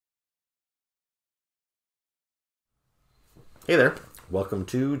Hey there, welcome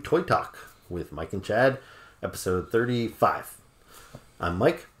to Toy Talk with Mike and Chad, episode 35. I'm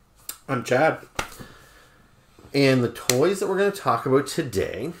Mike. I'm Chad. And the toys that we're going to talk about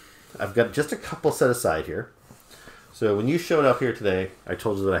today, I've got just a couple set aside here. So when you showed up here today, I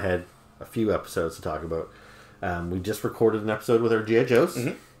told you that I had a few episodes to talk about. We just recorded an episode with our G.I. Joes.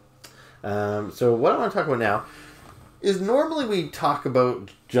 So what I want to talk about now is normally we talk about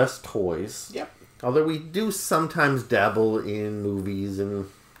just toys. Yep. Although we do sometimes dabble in movies and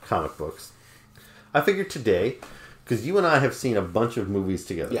comic books. I figured today, because you and I have seen a bunch of movies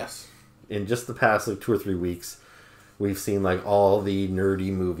together. Yes. In just the past 2 or 3 weeks, we've seen all the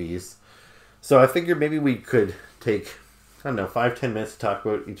nerdy movies. So I figured maybe we could take, 5-10 minutes to talk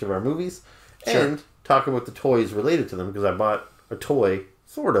about each of our movies. Sure. And talk about the toys related to them, because I bought a toy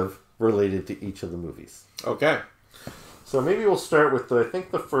sort of related to each of the movies. Okay. So maybe we'll start with, I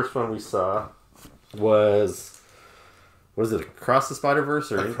think the first one we saw was it Across the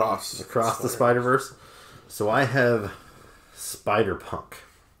Spiderverse? Or Across the Spiderverse. So I have Spider-Punk.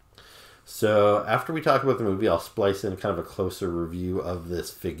 So after we talk about the movie, I'll splice in kind of a closer review of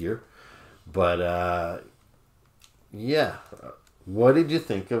this figure. But, yeah. What did you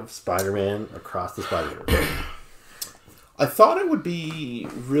think of Spider-Man Across the Spider-Verse? I thought it would be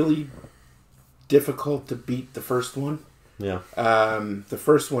really difficult to beat the first one. Yeah. The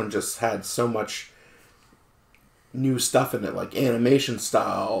first one just had so much new stuff in it, like animation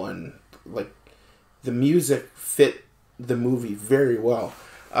style, and the music fit the movie very well.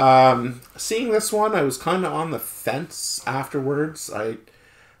 Seeing this one, I was kind of on the fence afterwards. I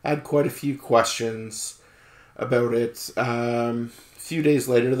had quite a few questions about it. A few days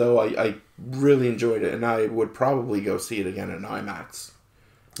later, though, I really enjoyed it, and I would probably go see it again in IMAX.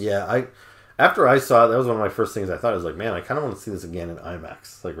 Yeah, after I saw it, that was one of my first things I thought. I was like, man, I kind of want to see this again in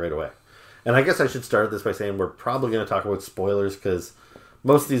IMAX, right away. And I guess I should start this by saying we're probably going to talk about spoilers, because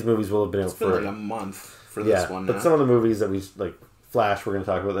most of these movies will have been out for a month for this one now. But some of the movies that we, Flash, we're going to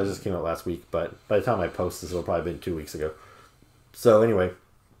talk about, that just came out last week. But by the time I post this, it'll probably been 2 weeks ago. So anyway,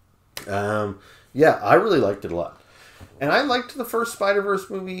 yeah, I really liked it a lot. And I liked the first Spider-Verse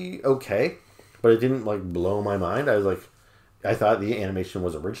movie okay, but it didn't, blow my mind. I thought the animation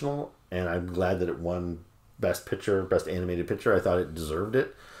was original, and I'm glad that it won Best Animated Picture. I thought it deserved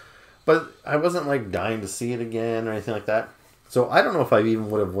it. But I wasn't, dying to see it again or anything like that. So I don't know if I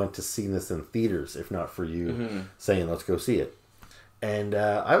even would have went to see this in theaters if not for you saying, let's go see it. And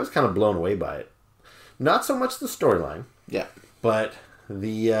I was kind of blown away by it. Not so much the storyline. Yeah. But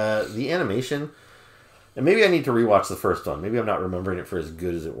the animation. And maybe I need to rewatch the first one. Maybe I'm not remembering it for as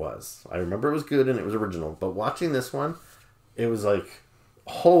good as it was. I remember it was good and it was original. But watching this one, it was a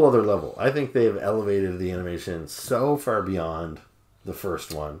whole other level. I think they've elevated the animation so far beyond the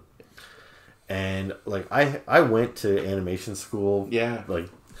first one. And I went to animation school. Yeah.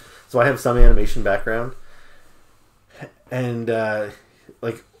 So I have some animation background. And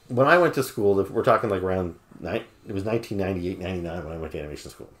when I went to school, we're talking around it was 1998, 99 when I went to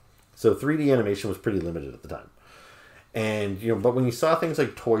animation school. So 3D animation was pretty limited at the time. And but when you saw things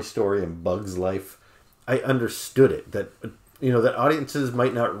like Toy Story and Bugs Life, I understood it that that audiences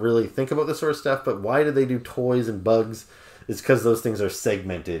might not really think about this sort of stuff, but why do they do toys and bugs? It's because those things are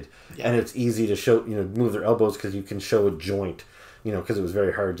segmented, and it's easy to show, move their elbows because you can show a joint, because it was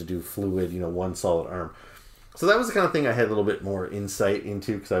very hard to do fluid, one solid arm. So that was the kind of thing I had a little bit more insight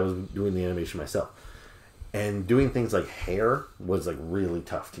into because I was doing the animation myself. And doing things like hair was really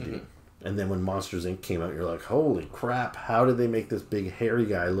tough to do. And then when Monsters Inc. came out, you're like, holy crap, how did they make this big hairy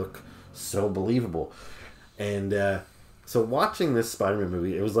guy look so believable? And so watching this Spider-Man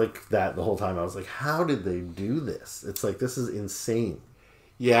movie, it was like that the whole time. I was like, how did they do this? It's this is insane.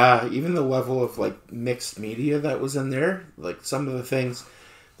 Yeah, even the level of mixed media that was in there, some of the things,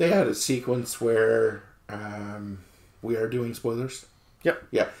 they had a sequence where we are doing spoilers. Yep.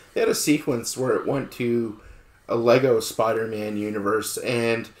 Yeah, they had a sequence where it went to a Lego Spider-Man universe,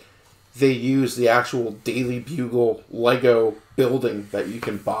 and they used the actual Daily Bugle Lego building that you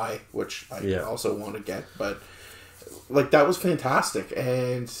can buy, which I also want to get, but that was fantastic.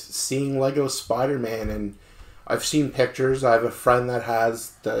 And seeing Lego Spider-Man, and I've seen pictures. I have a friend that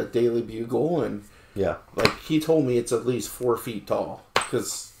has the Daily Bugle, and he told me it's at least 4 feet tall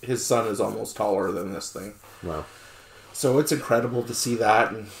because his son is almost taller than this thing. Wow. So it's incredible to see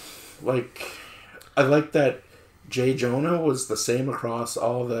that, and I like that J. Jonah was the same across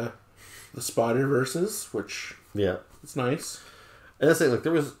all the Spider-Verses, which it's nice. And that's it.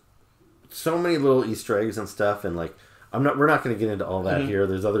 There was so many little Easter eggs and stuff, and we're not going to get into all that here.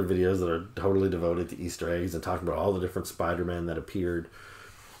 There's other videos that are totally devoted to Easter eggs and talking about all the different Spider-Man that appeared.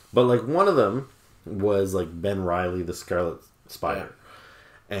 But one of them was like Ben Reilly, the Scarlet Spider.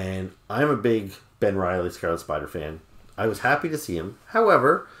 Yeah. And I'm a big Ben Reilly, Scarlet Spider fan. I was happy to see him.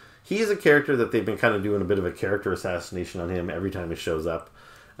 However, he is a character that they've been kind of doing a bit of a character assassination on him every time he shows up.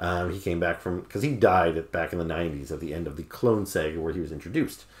 He came back from... Because he died back in the 90s at the end of the Clone Saga where he was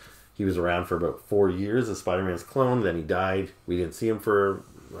introduced. He was around for about 4 years as Spider-Man's clone. Then he died. We didn't see him for,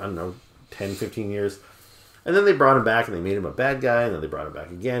 I don't know, 10, 15 years. And then they brought him back and they made him a bad guy. And then they brought him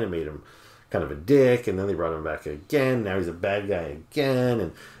back again and made him kind of a dick. And then they brought him back again. Now he's a bad guy again.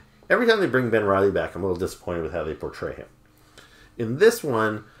 And every time they bring Ben Reilly back, I'm a little disappointed with how they portray him. In this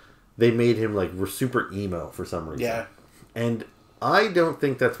one, they made him like super emo for some reason. Yeah. And I don't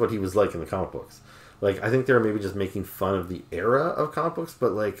think that's what he was like in the comic books. Like, I think they were maybe just making fun of the era of comic books,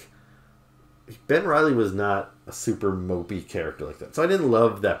 but like, Ben Reilly was not a super mopey character like that. So I didn't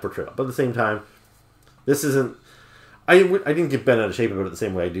love that portrayal. But at the same time, this isn't... I didn't get bent out of shape about it the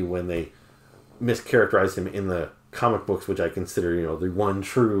same way I do when they mischaracterized him in the comic books, which I consider, the one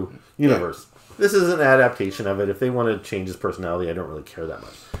true universe. Yeah. This is an adaptation of it. If they want to change his personality, I don't really care that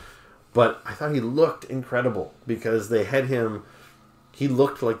much. But I thought he looked incredible because they had him... He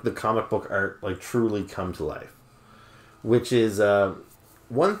looked like the comic book art, like, truly come to life. Which is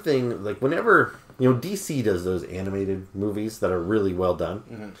one thing, like, whenever... DC does those animated movies that are really well done.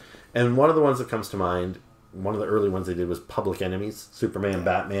 Mm-hmm. And one of the ones that comes to mind, one of the early ones they did was Public Enemies, Superman,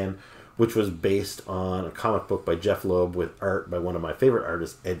 Batman, which was based on a comic book by Jeff Loeb with art by one of my favorite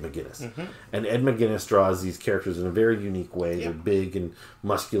artists, Ed McGuinness. Mm-hmm. And Ed McGuinness draws these characters in a very unique way. Yep. They're big and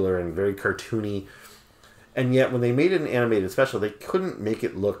muscular and very cartoony. And yet, when they made it an animated special, they couldn't make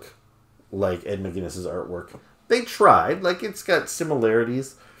it look like Ed McGuinness's artwork. They tried, like it's got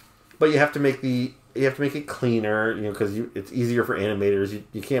similarities, but you have to make it cleaner, because it's easier for animators.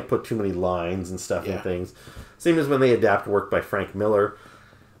 You can't put too many lines and stuff and things. Same as when they adapt work by Frank Miller.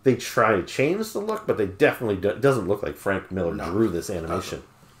 They try to change the look, but they definitely doesn't look like Frank Miller drew this animation.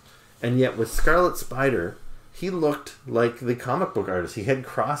 And yet, with Scarlet Spider, he looked like the comic book artist. He had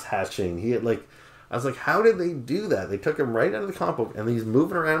cross-hatching. He had like. I was like, how did they do that? They took him right out of the comic book, and he's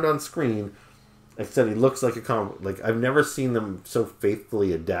moving around on screen. Except he looks like a comic book. Like, I've never seen them so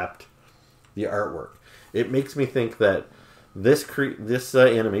faithfully adapt the artwork. It makes me think that this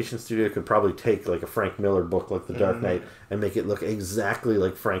animation studio could probably take like a Frank Miller book like The Dark Knight and make it look exactly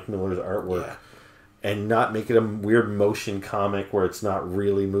like Frank Miller's artwork, and not make it a weird motion comic where it's not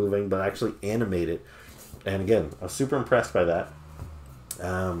really moving, but actually animate it. And again, I was super impressed by that.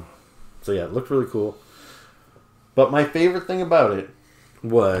 So yeah, it looked really cool. But my favorite thing about it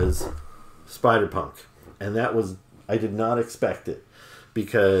was Spider-Punk. And that was... I did not expect it.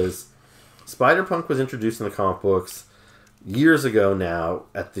 Because Spider-Punk was introduced in the comic books years ago now,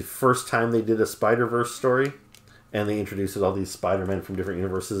 at the first time they did a Spiderverse story. And they introduced all these Spider-Men from different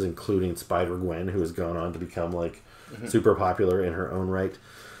universes, including Spider-Gwen, who has gone on to become like super popular in her own right.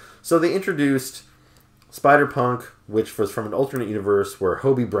 So they introduced Spider-Punk, which was from an alternate universe where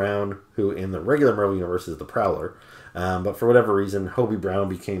Hobie Brown, who in the regular Marvel universe is the Prowler, but for whatever reason, Hobie Brown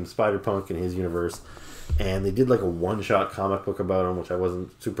became Spider-Punk in his universe, and they did like a one-shot comic book about him, which I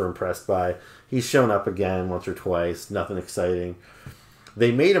wasn't super impressed by. He's shown up again once or twice, nothing exciting.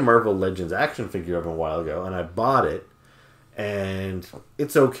 They made a Marvel Legends action figure of him a while ago, and I bought it, and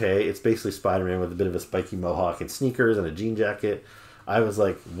it's okay. It's basically Spider-Man with a bit of a spiky mohawk and sneakers and a jean jacket. I was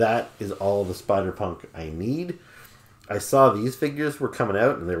like, that is all the Spider-Punk I need. I saw these figures were coming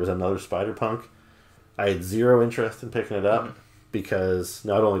out, and there was another Spider-Punk. I had zero interest in picking it up, because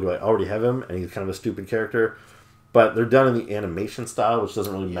not only do I already have him, and he's kind of a stupid character, but they're done in the animation style, which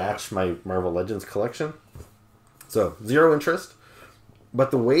doesn't really match my Marvel Legends collection. So, zero interest. But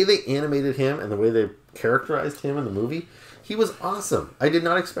the way they animated him, and the way they characterized him in the movie, he was awesome. I did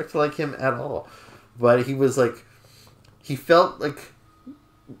not expect to like him at all. But he was like... He felt like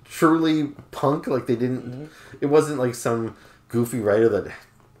truly punk, like they didn't... It wasn't like some goofy writer that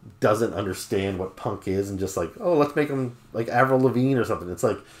doesn't understand what punk is and just like, oh, let's make him like Avril Lavigne or something. It's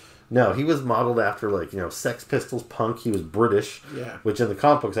like, no, he was modeled after like, Sex Pistols punk. He was British, which in the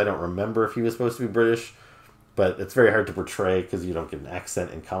comic books I don't remember if he was supposed to be British, but it's very hard to portray because you don't get an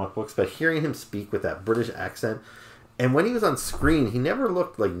accent in comic books. But hearing him speak with that British accent, and when he was on screen, he never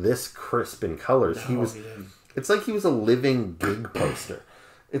looked like this crisp in colors. No, he was... He didn't. It's like he was a living gig poster.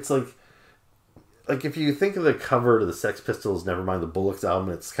 It's like if you think of the cover to the Sex Pistols, Nevermind the Bullocks album,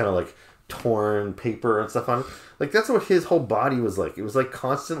 it's kind of like torn paper and stuff on it. Like, that's what his whole body was like. It was like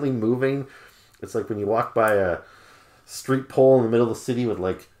constantly moving. It's like when you walk by a street pole in the middle of the city with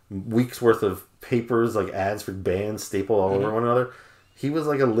like weeks worth of papers, like ads for bands stapled all over one another. He was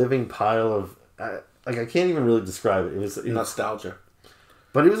like a living pile of... I can't even really describe it. It was nostalgia.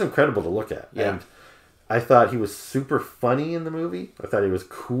 But he was incredible to look at. Yeah. And I thought he was super funny in the movie. I thought he was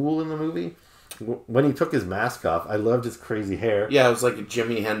cool in the movie. When he took his mask off, I loved his crazy hair. Yeah, it was like a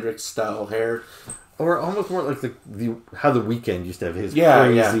Jimi Hendrix style hair. Or almost more like the how the Weeknd used to have his Yeah,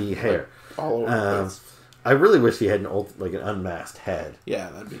 crazy hair. Like, all over the place. I really wish he had an unmasked head. Yeah,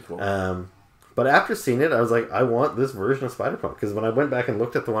 that'd be cool. But after seeing it, I was like, I want this version of Spider-Punk. Because when I went back and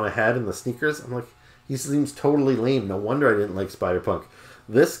looked at the one I had in the sneakers, I'm like, he seems totally lame. No wonder I didn't like Spider-Punk.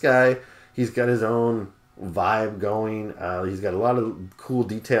 This guy, he's got his own vibe going. He's got a lot of cool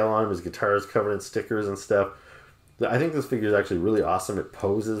detail on him. His guitar is covered in stickers and stuff. I think this figure is actually really awesome. It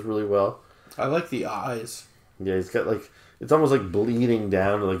poses really well. I like the eyes. Yeah, he's got like, it's almost like bleeding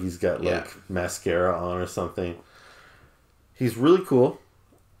down, like he's got like mascara on or something. He's really cool.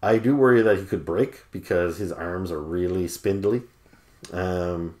 I do worry that he could break because his arms are really spindly.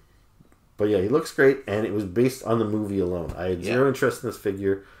 But yeah, he looks great, and it was based on the movie alone. I had zero interest in this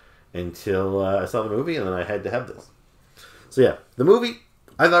figure until I saw the movie, and then I had to have this. So yeah, the movie,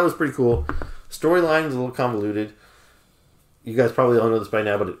 I thought was pretty cool. Storyline is a little convoluted. You guys probably all know this by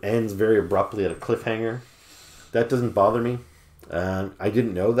now, but it ends very abruptly at a cliffhanger. That doesn't bother me. I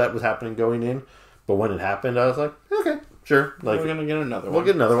didn't know that was happening going in, but when it happened, I was like, okay, sure. Like, we're gonna get another one. We'll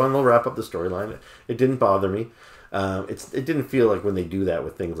get another one. We'll wrap up the storyline. It didn't bother me. It didn't feel like when they do that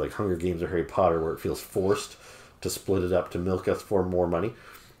with things like Hunger Games or Harry Potter, where it feels forced to split it up to milk us for more money.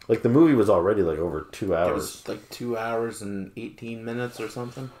 Like the movie was already like over 2 hours. It was like 2 hours and 18 minutes or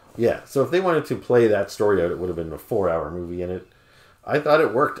something. Yeah, so if they wanted to play that story out, it would have been a 4-hour movie, and I thought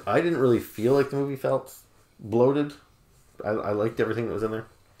it worked. I didn't really feel like the movie felt bloated. I liked everything that was in there.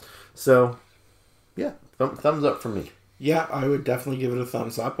 So, yeah, thumbs up from me. Yeah, I would definitely give it a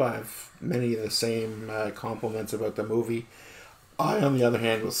thumbs up. I have many of the same compliments about the movie. I, on the other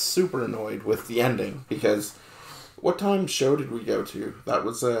hand, was super annoyed with the ending because what time show did we go to? That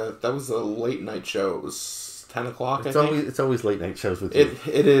was a late night show. It was 10 o'clock. It's always late night shows with you.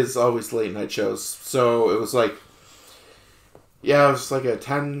 It is always late night shows. So it was like, yeah, it was like a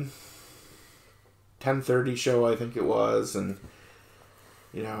 10:30 show, I think it was, and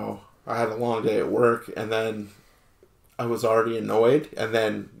you know, I had a long day at work, and then I was already annoyed, and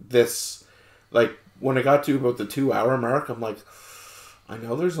then this, like, when it got to about the 2-hour mark, I'm like, I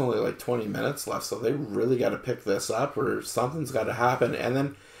know there's only like 20 minutes left, so they really got to pick this up, or something's got to happen, and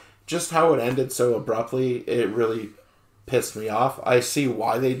then just how it ended so abruptly, it really pissed me off. I see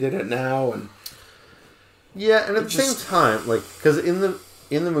why they did it now, and yeah, and at the same time, like, because in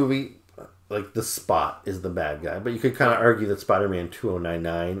the movie, like, the Spot is the bad guy, but you could kind of argue that Spider-Man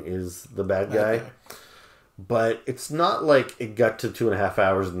 2099 is the bad guy. Okay. But it's not like it got to 2.5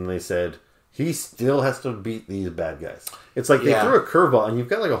 hours and they said, he still has to beat these bad guys. It's like they threw a curveball and you've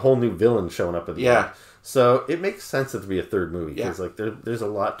got like a whole new villain showing up at the end. So it makes sense that to be a third movie because like there's a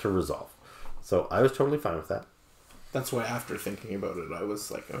lot to resolve. So I was totally fine with that. That's why after thinking about it, I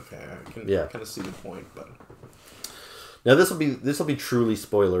was like, okay, I can kind of see the point. But now this will be truly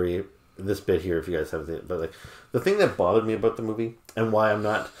spoilery, this bit here, if you guys have it. But like the thing that bothered me about the movie and why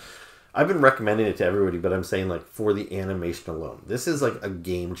I've been recommending it to everybody, but I'm saying like for the animation alone, this is like a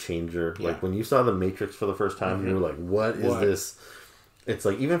game changer. Yeah. Like when you saw The Matrix for the first time, you were like, what is this? It's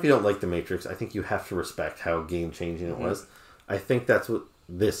like, even if you don't like The Matrix, I think you have to respect how game changing it was. I think that's what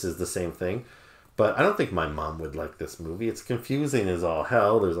this is, the same thing. But I don't think my mom would like this movie. It's confusing as all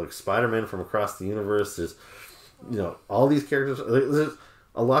hell. There's like Spider-Man from across the universe. There's, you know, all these characters. There's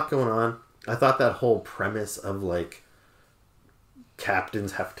a lot going on. I thought that whole premise of like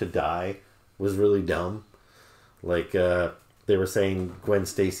captains have to die was really dumb. Like they were saying Gwen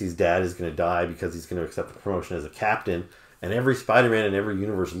Stacy's dad is going to die because he's going to accept the promotion as a captain, and every Spider-Man in every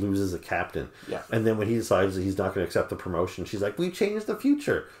universe loses a captain. Yeah. And then when he decides that he's not going to accept the promotion, she's like, we changed the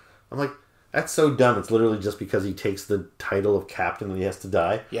future. I'm like, that's so dumb. It's literally just because he takes the title of captain that he has to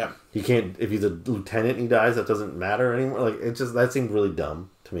die. Yeah. He can't, if he's a lieutenant and he dies, that doesn't matter anymore. Like, it just, that seemed really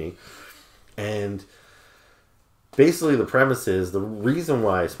dumb to me. And basically the premise is the reason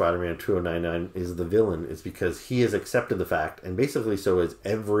why Spider-Man 2099 is the villain is because he has accepted the fact, and basically so is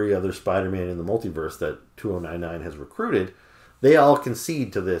every other Spider-Man in the multiverse that 2099 has recruited. They all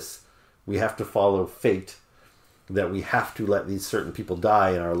concede to this. We have to follow fate, that we have to let these certain people die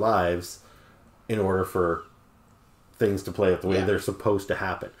in our lives in order for things to play out the way they're supposed to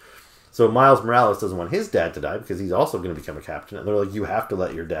happen. So Miles Morales doesn't want his dad to die because he's also going to become a captain. And they're like, you have to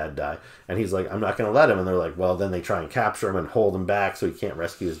let your dad die. And he's like, I'm not going to let him. And they're like, well, then they try and capture him and hold him back so he can't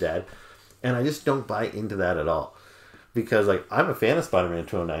rescue his dad. And I just don't buy into that at all. Because like, I'm a fan of Spider-Man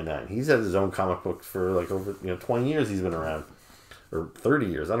 2099. He's had his own comic books for like over 20 years he's been around. Or 30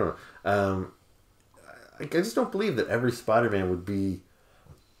 years, I don't know. I just don't believe that every Spider-Man would be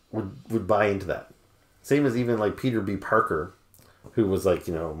would buy into that. Same as even like Peter B. Parker, who was like,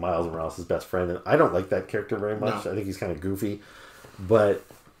 you know, Miles Morales' best friend. And I don't like that character very much. No. I think he's kind of goofy. But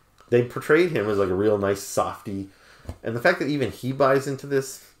they portrayed him as like a real nice softy. And the fact that even he buys into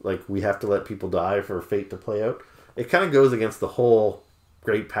this, like, we have to let people die for fate to play out, it kind of goes against the whole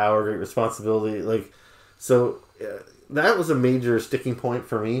great power, great responsibility. Like, so that was a major sticking point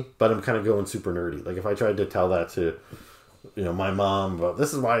for me, but I'm kind of going super nerdy. Like, if I tried to tell that to, you know, my mom about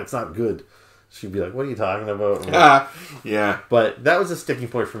this is why it's not good, she'd be like, what are you talking about? Yeah. But that was a sticking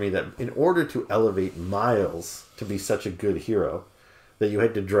point for me, that in order to elevate Miles to be such a good hero, that you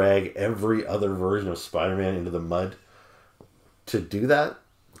had to drag every other version of Spider-Man into the mud to do that.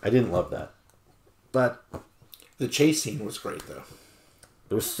 I didn't love that. But the chase scene was great, though.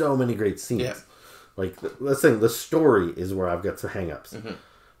 There were so many great scenes. Yeah. Like, let's say the story is where I've got some hang-ups. Mm-hmm.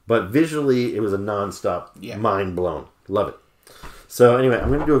 But visually, it was a non-stop, mind blown. Love it. So anyway, I'm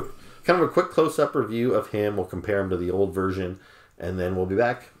going to do kind of a quick close-up review of him. We'll compare him to the old version, and then we'll be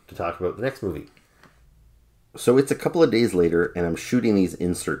back to talk about the next movie. So it's a couple of days later, and I'm shooting these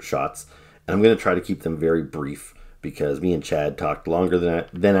insert shots, and I'm going to try to keep them very brief, because me and Chad talked longer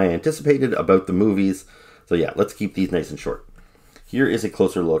than I anticipated about the movies. So yeah, let's keep these nice and short. Here is a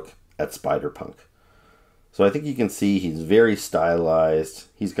closer look at Spider-Punk. So I think you can see he's very stylized.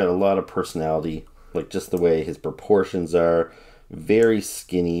 He's got a lot of personality, like just the way his proportions are. Very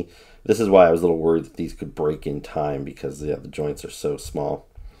skinny. This is why I was a little worried that these could break in time, because the joints are so small.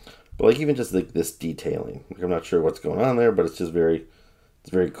 But like even just like this detailing, like I'm not sure what's going on there, but it's just very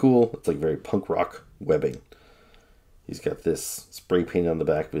cool. It's like very punk rock webbing. He's got this spray paint on the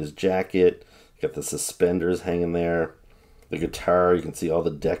back of his jacket. He's got the suspenders hanging there. The guitar, you can see all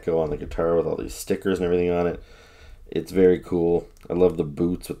the deco on the guitar with all these stickers and everything on it. It's very cool. I love the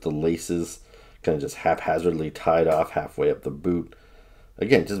boots with the laces kind of just haphazardly tied off halfway up the boot.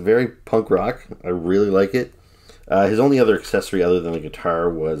 Again, just very punk rock. I really like it. His only other accessory other than the guitar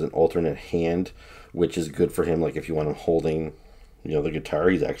was an alternate hand, which is good for him. Like if you want him holding, you know, the guitar,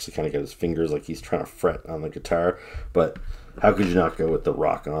 he's actually kind of got his fingers like he's trying to fret on the guitar. But how could you not go with the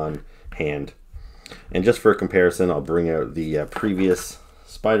rock-on hand? And just for a comparison, I'll bring out the previous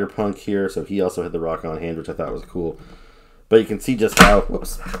Spider-Punk here. So he also had the rock-on hand, which I thought was cool. But you can see just how,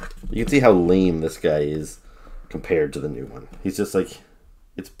 you can see how lame this guy is compared to the new one. He's just like,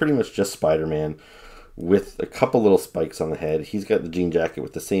 it's pretty much just Spider-Man with a couple little spikes on the head. He's got the jean jacket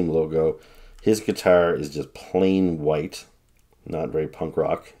with the same logo. His guitar is just plain white, not very punk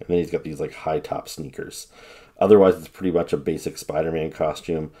rock. And then he's got these like high top sneakers. Otherwise, it's pretty much a basic Spider-Man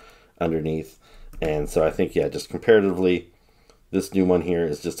costume underneath. And so I think, yeah, just comparatively, this new one here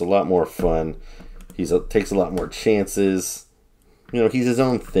is just a lot more fun. Takes a lot more chances. You know, he's his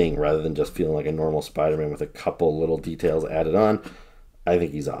own thing rather than just feeling like a normal Spider-Man with a couple little details added on. I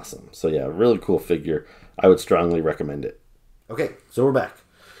think he's awesome. So yeah, really cool figure. I would strongly recommend it. Okay, so we're back.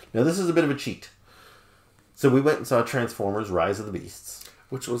 Now this is a bit of a cheat. So we went and saw Transformers: Rise of the Beasts,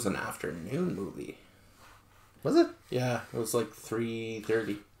 which was an afternoon movie. Was it? Yeah, it was like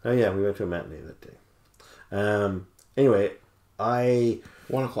 3:30. Oh yeah, we went to a matinee that day. Anyway,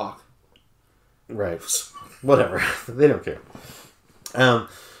 1 o'clock. Right. Whatever. They don't care.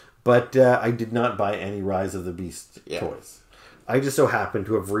 But I did not buy any Rise of the Beast toys. I just so happened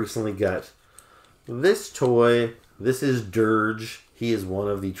to have recently got this toy. This is Dirge. He is one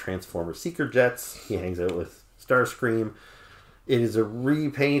of the Transformer Seeker Jets. He hangs out with Starscream. It is a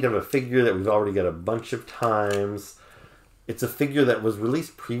repaint of a figure that we've already got a bunch of times. It's a figure that was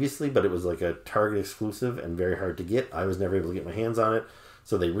released previously, but it was like a Target exclusive and very hard to get. I was never able to get my hands on it,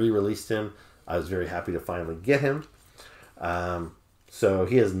 so they re-released him. I was very happy to finally get him. So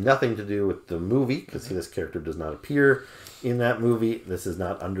he has nothing to do with the movie, because this character does not appear in that movie. This is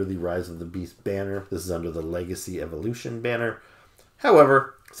not under the Rise of the Beast banner. This is under the Legacy Evolution banner.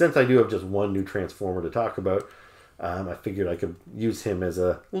 However, since I do have just one new Transformer to talk about, I figured I could use him as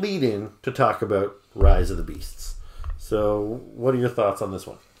a lead-in to talk about Rise of the Beasts. So, what are your thoughts on this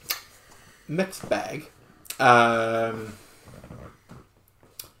one? Mixed bag.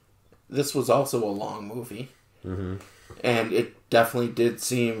 This was also a long movie. Mm-hmm. And it definitely did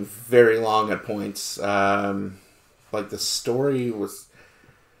seem very long at points. Like the story was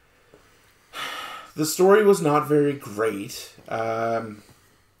not very great.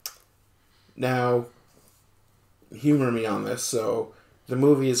 Now, humor me on this. So, the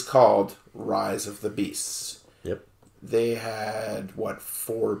movie is called Rise of the Beasts. Yep. They had,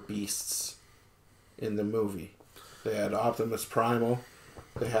 4 beasts in the movie. They had Optimus Primal.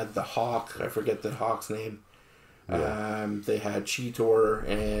 They had the Hawk. I forget the Hawk's name. Yeah. They had Cheetor,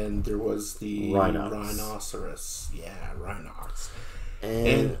 and there was the Rhinox. Rhinoceros. Yeah, Rhinox.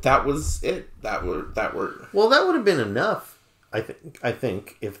 And that was it. That were. Well, that would have been enough. I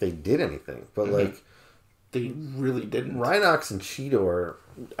think if they did anything, but like they really didn't. Rhinox and Cheetor,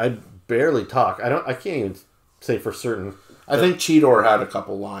 I barely talk. I can't even say for certain. I think Cheetor had a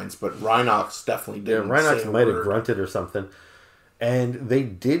couple lines, but Rhinox definitely didn't. Yeah, Rhinox might have grunted or something. And they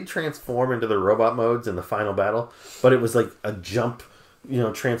did transform into the robot modes in the final battle, but it was like a jump,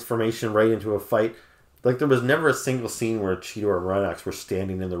 transformation right into a fight. Like there was never a single scene where Cheetor and Rhinox were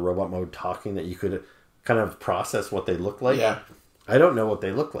standing in the robot mode talking that you could kind of process what they look like. Yeah. I don't know what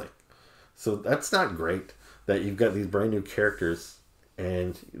they look like. So that's not great that you've got these brand new characters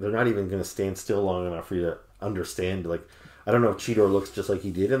and they're not even going to stand still long enough for you to understand. Like, I don't know if Cheetor looks just like he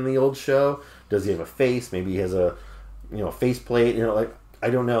did in the old show. Does he have a face? Maybe he has a, faceplate. I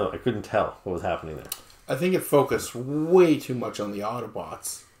don't know. I couldn't tell what was happening there. I think it focused way too much on the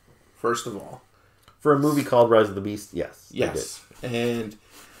Autobots, first of all. For a movie called Rise of the Beast, yes. Yes. And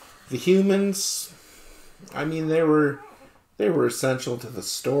the humans, I mean, they were essential to the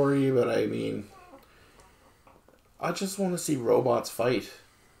story, but I mean, I just want to see robots fight.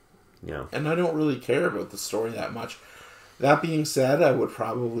 Yeah. And I don't really care about the story that much. That being said, I would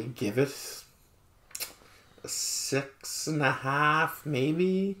probably give it a 6.5,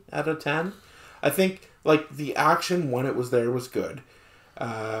 maybe, out of 10. I think, the action when it was there was good.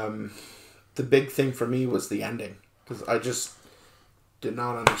 The big thing for me was the ending. Because I just did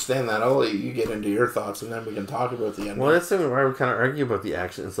not understand that. I'll let you get into your thoughts and then we can talk about the ending. Well, that's something where I would kind of argue about the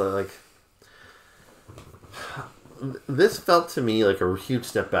action. So, this felt to me like a huge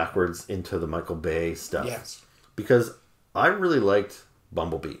step backwards into the Michael Bay stuff. Yes. Because I really liked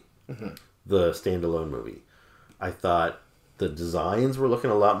Bumblebee, the standalone movie. I thought the designs were looking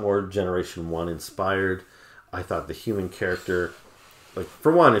a lot more Generation 1 inspired. I thought the human character,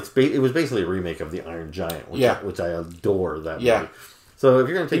 for one, it was basically a remake of the Iron Giant, which I adore that movie. So if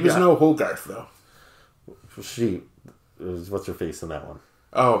you're going to take he was no Hogarth, though. She, what's her face in that one?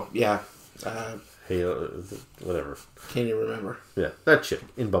 Oh, yeah. Hey, whatever. Can't you remember? Yeah, that chick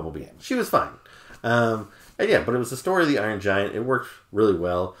in Bumblebee. She was fine. But it was the story of the Iron Giant. It worked really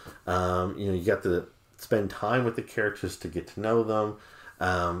well. You got to spend time with the characters to get to know them.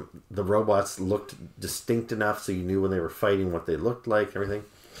 The robots looked distinct enough so you knew when they were fighting what they looked like, everything.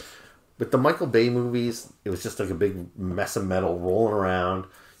 With the Michael Bay movies, it was just like a big mess of metal rolling around.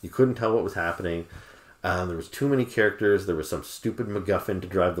 You couldn't tell what was happening. There was too many characters. There was some stupid MacGuffin to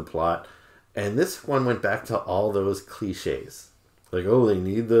drive the plot. And this one went back to all those cliches. They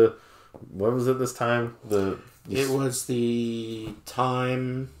need the... What was it this time? It was the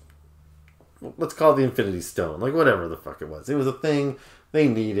time... Let's call it the Infinity Stone. Whatever the fuck it was. It was a thing they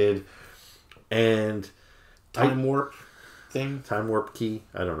needed. And... Time warp thing? Time warp key?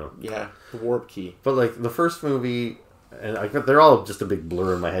 I don't know. Yeah, the warp key. But, the first movie... And they're all just a big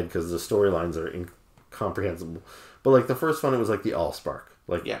blur in my head because the storylines are incomprehensible. But, the first one, it was the Allspark.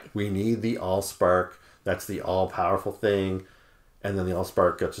 We need the Allspark. That's the all-powerful thing. And then the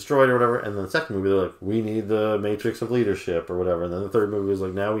Allspark got destroyed or whatever. And then the second movie, they're we need the Matrix of Leadership or whatever. And then the third movie was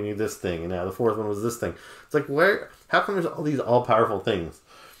now we need this thing. And now the fourth one was this thing. It's how come there's all these all-powerful things?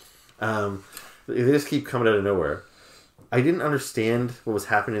 They just keep coming out of nowhere. I didn't understand what was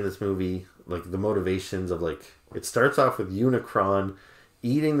happening in this movie. The motivations of it starts off with Unicron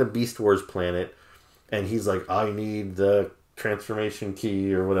eating the Beast Wars planet. And he's I need the transformation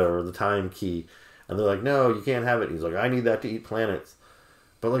key or whatever, the time key. And they're no, you can't have it. He's I need that to eat planets.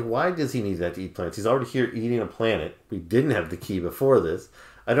 But why does he need that to eat planets? He's already here eating a planet. We didn't have the key before this.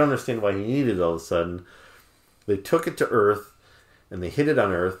 I don't understand why he needed it all of a sudden. They took it to Earth, and they hid it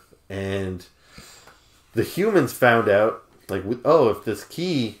on Earth, and the humans found out, if this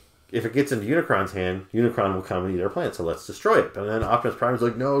key, if it gets into Unicron's hand, Unicron will come and eat our planet, so let's destroy it. And then Optimus Prime's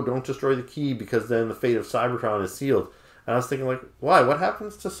no, don't destroy the key, because then the fate of Cybertron is sealed. And I was thinking, why? What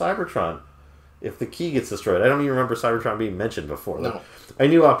happens to Cybertron if the key gets destroyed? I don't even remember Cybertron being mentioned before. No. I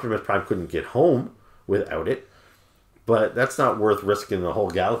knew Optimus Prime couldn't get home without it, but that's not worth risking the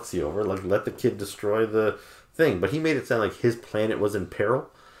whole galaxy over. Let the kid destroy the thing. But he made it sound like his planet was in peril.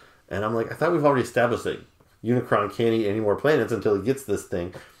 And I'm I thought we've already established that Unicron can't eat any more planets until he gets this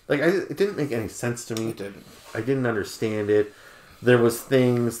thing. It didn't make any sense to me. It didn't. I didn't understand it. There was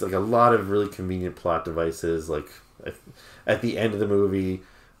things, a lot of really convenient plot devices, at the end of the movie,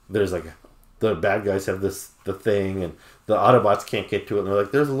 there's the bad guys have the thing, and the Autobots can't get to it. And they're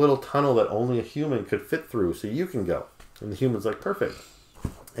there's a little tunnel that only a human could fit through, so you can go. And the human's perfect.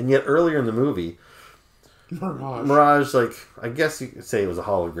 And yet earlier in the movie, Mirage, I guess you could say it was a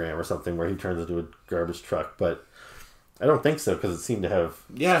hologram or something where he turns into a garbage truck, but I don't think so because it seemed to have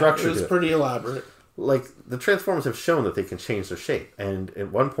structure. It was pretty elaborate. like, the Transformers have shown that they can change their shape. And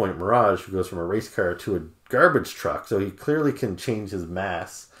at one point, Mirage goes from a race car to a garbage truck, so he clearly can change his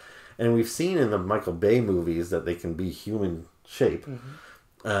mass. And we've seen in the Michael Bay movies that they can be human shape.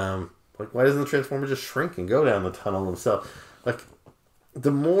 Like, why doesn't the Transformer just shrink and go down the tunnel himself? Like, the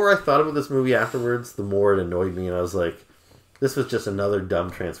more I thought about this movie afterwards, the more it annoyed me. And I was like, this was just another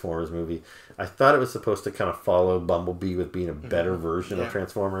dumb Transformers movie. I thought it was supposed to kind of follow Bumblebee with being a better version of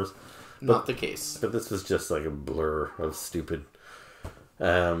Transformers. Not the case. But this was just like a blur of stupid.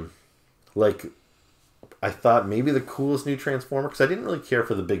 Like, I thought maybe the coolest new Transformer, because I didn't really care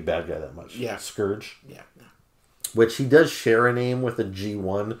for the big bad guy that much. Yeah. Scourge. Yeah. Which he does share a name with a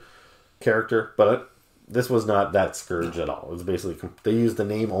G1 character, but this was not that Scourge at all. It was basically, they used the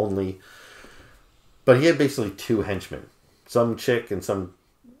name only. But he had basically two henchmen. Some chick and some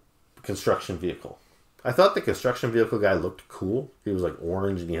construction vehicle. I thought the construction vehicle guy looked cool. He was like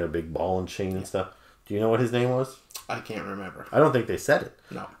orange and he had a big ball and chain and stuff. Do you know what his name was? I can't remember. I don't think they said it.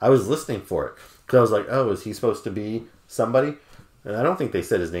 No. I was listening for it. Because I was like, oh, is he supposed to be somebody? And I don't think they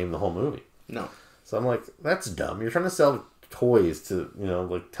said his name the whole movie. No. So I'm like, that's dumb. You're trying to sell toys to, you know,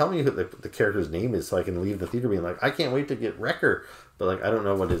 like, tell me who the character's name is so I can leave the theater being like, I can't wait to get Wrecker. But, like, I don't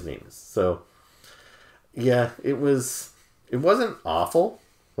know what his name is. So, yeah, it wasn't awful.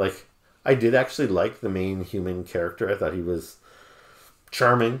 Like, I did actually like the main human character. I thought he was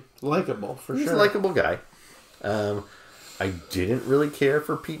charming. Likable, for He's sure. a likable guy. I didn't really care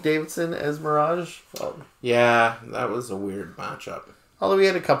for Pete Davidson as Mirage. Yeah, that was a weird matchup. Although we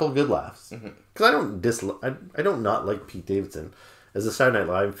had a couple of good laughs. Because I don't not like Pete Davidson. As a Saturday Night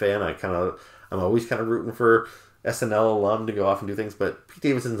Live fan, I'm always kind of rooting for SNL alum to go off and do things. But Pete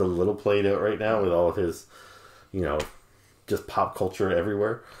Davidson's a little played out right now with all of his, you know, just pop culture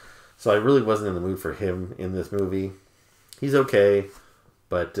everywhere. So I really wasn't in the mood for him in this movie. He's okay.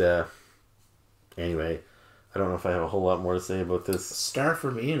 But anyway, I don't know if I have a whole lot more to say about this. Star for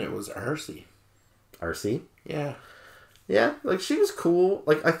me, and it was RC. RC? Yeah. Yeah, like, she was cool.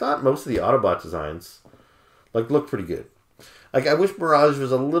 Like, I thought most of the Autobot designs, like, looked pretty good. Like, I wish Mirage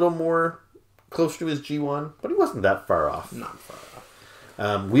was a little more close to his G1, but he wasn't that far off. Not far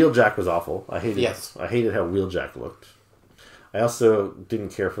off. Wheeljack was awful. I hated how Wheeljack looked. I also didn't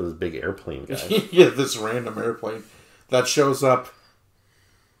care for this big airplane guy. Yeah, this random airplane that shows up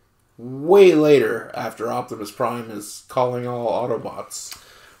way later after Optimus Prime is calling all Autobots.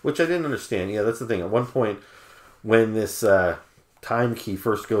 Which I didn't understand. Yeah, that's the thing. At one point, when this time key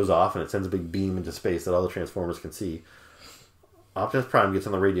first goes off and it sends a big beam into space that all the Transformers can see, Optimus Prime gets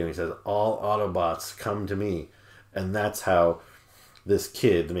on the radio and he says, all Autobots come to me. And that's how this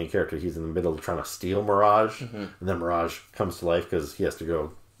kid, the main character, he's in the middle of trying to steal Mirage. And then Mirage comes to life because he has to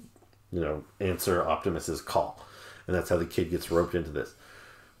go, you know, answer Optimus's call. And that's how the kid gets roped into this.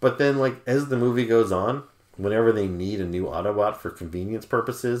 But then, like, as the movie goes on, whenever they need a new Autobot for convenience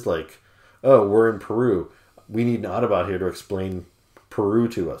purposes, like, oh, we're in Peru, we need an Autobot here to explain Peru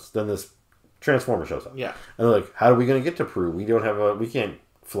to us. Then this Transformer shows up. Yeah. And they're like, how are we going to get to Peru? We can't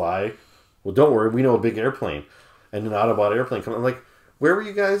fly. Well, don't worry, we know a big airplane. And an Autobot airplane comes. I'm like, where were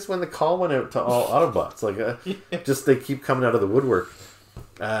you guys when the call went out to all Autobots? Like, just they keep coming out of the woodwork.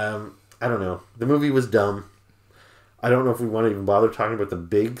 I don't know. The movie was dumb. I don't know if we want to even bother talking about the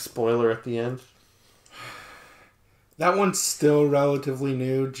big spoiler at the end. That one's still relatively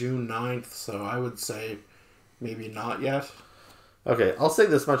new, June 9th, so I would say maybe not yet. Okay, I'll say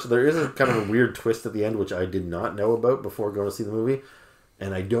this much. There is a kind of a weird twist at the end, which I did not know about before going to see the movie,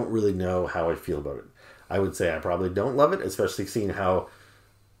 and I don't really know how I feel about it. I would say I probably don't love it, especially seeing how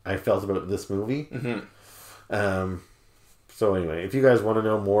I felt about this movie. So anyway, if you guys want to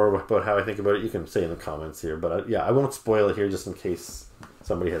know more about how I think about it, you can say in the comments here. But yeah, I won't spoil it here just in case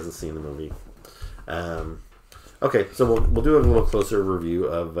somebody hasn't seen the movie. Okay, so we'll do a little closer review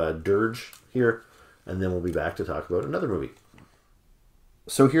of Dirge here, and then we'll be back to talk about another movie.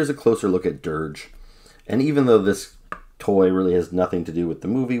 So here's a closer look at Dirge. And even though this toy really has nothing to do with the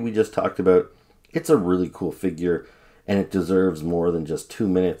movie we just talked about, it's a really cool figure, and it deserves more than just 2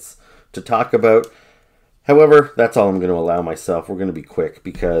 minutes to talk about. However, that's all I'm going to allow myself. We're going to be quick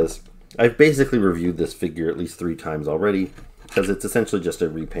because I've basically reviewed this figure at least 3 times already, because it's essentially just a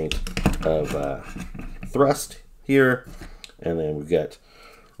repaint of Thrust here, and then we've got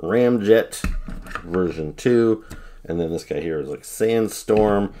Ramjet version 2, and then this guy here is like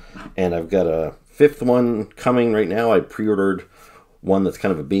Sandstorm, and I've got a 5th one coming right now. I pre-ordered one that's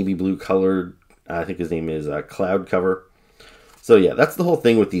kind of a baby blue colored. I think his name is Cloud Cover. So yeah, that's the whole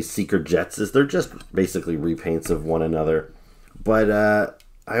thing with these Seeker jets, is they're just basically repaints of one another. But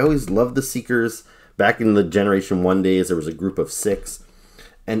I always loved the Seekers. Back in the Generation 1 days, there was a group of 6.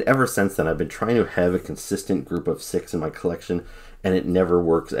 And ever since then, I've been trying to have a consistent group of 6 in my collection, and it never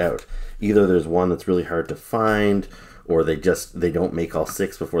works out. Either there's one that's really hard to find, or they don't make all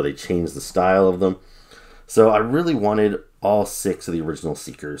 6 before they change the style of them. So I really wanted all 6 of the original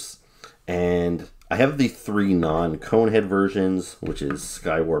Seekers. And I have the 3 non-Conehead versions, which is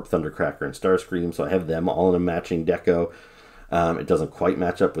Skywarp, Thundercracker, and Starscream. So I have them all in a matching deco. It doesn't quite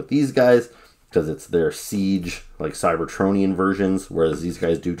match up with these guys because it's their Siege, like Cybertronian versions, whereas these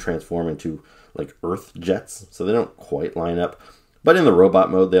guys do transform into like Earth jets. So they don't quite line up. But in the robot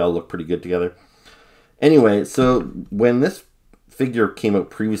mode, they all look pretty good together. Anyway, so when this figure came out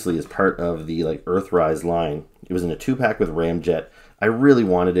previously as part of the like Earthrise line, it was in a 2-pack with Ramjet. I really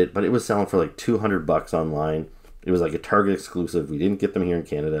wanted it, but it was selling for like $200 online. It was like a Target exclusive. We didn't get them here in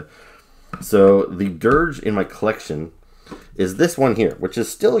Canada. So the Dirge in my collection is this one here, which is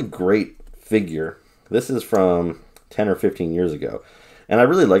still a great figure. This is from 10 or 15 years ago. And I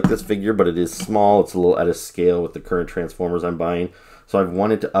really like this figure, but it is small. It's a little out of scale with the current Transformers I'm buying. So I've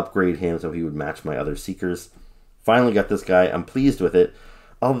wanted to upgrade him so he would match my other Seekers. Finally got this guy. I'm pleased with it.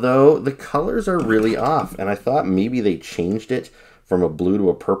 Although the colors are really off. And I thought maybe they changed it from a blue to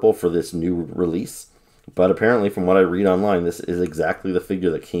a purple for this new release. But apparently from what I read online, this is exactly the figure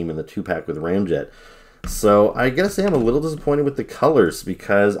that came in the 2-pack with Ramjet. So I gotta say I'm a little disappointed with the colors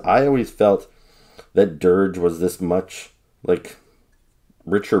because I always felt that Dirge was this much like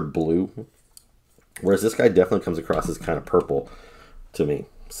richer blue. Whereas this guy definitely comes across as kind of purple to me.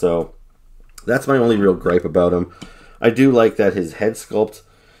 So that's my only real gripe about him. I do like that his head sculpt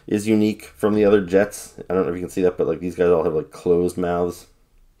is unique from the other jets. I don't know if you can see that, but like these guys all have like closed mouths.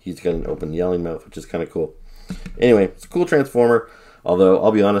 He's got an open yelling mouth, which is kind of cool. Anyway, it's a cool Transformer. Although,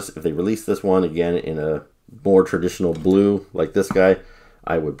 I'll be honest, if they release this one again in a more traditional blue like this guy,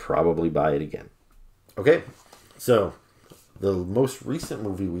 I would probably buy it again. Okay, so the most recent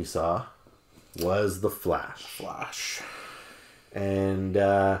movie we saw was The Flash. And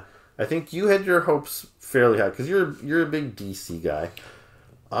I think you had your hopes fairly high because you're a big DC guy.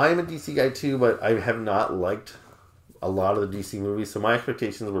 I'm a DC guy too, but I have not liked a lot of the DC movies, so my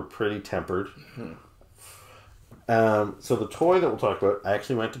expectations were pretty tempered. Mm-hmm. So the toy that we'll talk about, I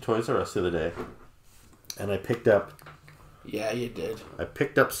actually went to Toys R Us the other day, and I picked up... Yeah, you did. I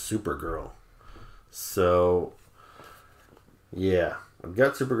picked up Supergirl. So, yeah. I've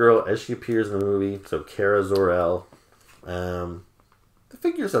got Supergirl as she appears in the movie, so Kara Zor-El. The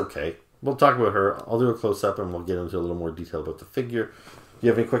figure's okay. We'll talk about her. I'll do a close-up, and we'll get into a little more detail about the figure. Do you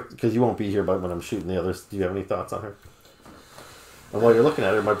have any quick... Because you won't be here when I'm shooting the others. Do you have any thoughts on her? And while you're looking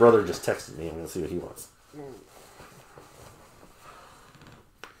at her, my brother just texted me. I'm going to see what he wants.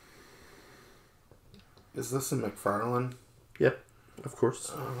 Is this a McFarlane? Yeah, of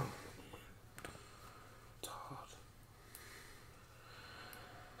course.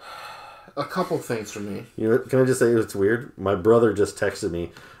 A couple things for me. You know, can I just say it's weird? My brother just texted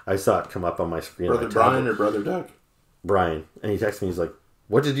me. I saw it come up on my screen. Brother Brian or Brother Doug? Brian. And he texted me. He's like,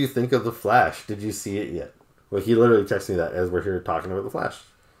 what did you think of The Flash? Did you see it yet? Well, he literally texted me that as we're here talking about The Flash.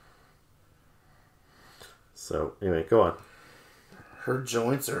 So, anyway, go on. Her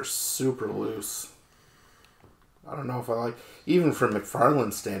joints are super loose. I don't know if I like... Even for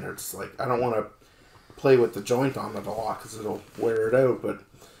McFarlane standards, like, I don't want to play with the joint on it a lot because it'll wear it out, but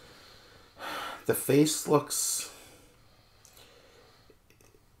the face looks...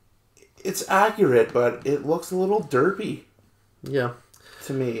 It's accurate, but it looks a little derpy. Yeah.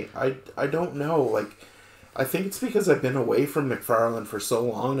 To me. I don't know. Like, I think it's because I've been away from McFarlane for so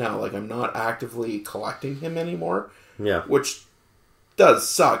long now. Like, I'm not actively collecting him anymore. Yeah. Which does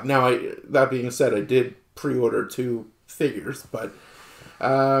suck. Now, that being said, I did pre-order 2 figures, but...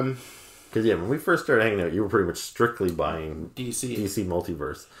 Because, yeah, when we first started hanging out, you were pretty much strictly buying DC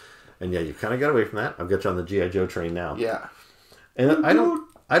Multiverse. And, yeah, you kind of got away from that. I've got you on the G.I. Joe train now. Yeah. And I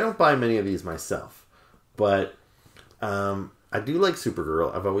don't buy many of these myself. But I do like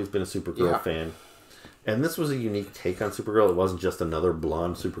Supergirl. I've always been a Supergirl fan. And this was a unique take on Supergirl. It wasn't just another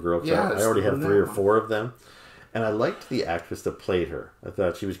blonde Supergirl. Yeah, I already have 3 or 4 of them. And I liked the actress that played her. I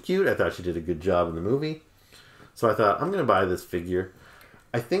thought she was cute. I thought she did a good job in the movie. So I thought, I'm going to buy this figure.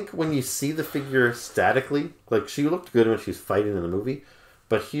 I think when you see the figure statically, like she looked good when she was fighting in the movie.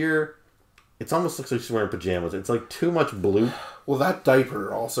 But here, it almost looks like she's wearing pajamas. It's like too much blue. Well, that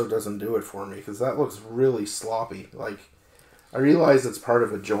diaper also doesn't do it for me because that looks really sloppy. Like, I realize it's part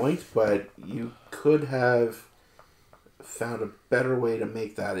of a joint, but you could have found a better way to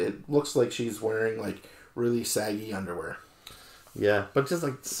make that. It looks like she's wearing, like, really saggy underwear. Yeah, but just,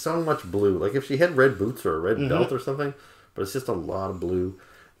 like, so much blue. Like, if she had red boots or a red belt or something, but it's just a lot of blue.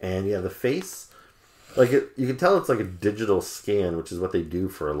 And, yeah, the face, like you can tell it's like a digital scan, which is what they do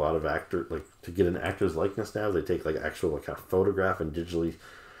for a lot of actor, like to get an actor's likeness now. They take like actual like kind of photograph and digitally,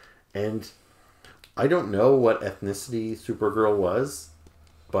 and I don't know what ethnicity Supergirl was,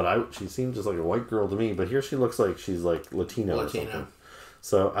 but she seemed just like a white girl to me. But here she looks like she's like Latino or something.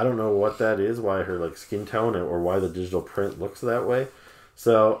 So I don't know what that is, why her like skin tone or why the digital print looks that way.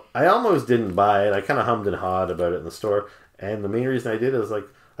 So I almost didn't buy it. I kind of hummed and hawed about it in the store. And the main reason I did is like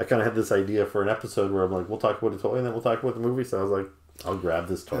I kind of had this idea for an episode where I'm like, we'll talk about a toy and then we'll talk about the movie. So I was like, I'll grab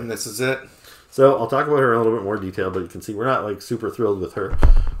this toy. And this is it. So I'll talk about her in a little bit more detail, but you can see we're not like super thrilled with her.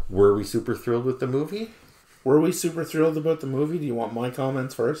 Were we super thrilled with the movie? Were we super thrilled about the movie? Do you want my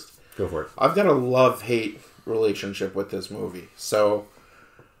comments first? Go for it. I've got a love-hate relationship with this movie. So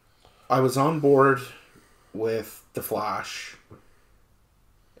I was on board with The Flash,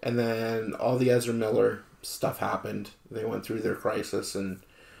 and then all the Ezra Miller stuff happened. They went through their crisis and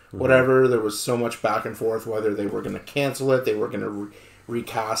whatever. There was so much back and forth whether they were going to cancel it, they were going to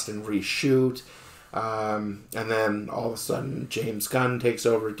recast and reshoot. And then all of a sudden James Gunn takes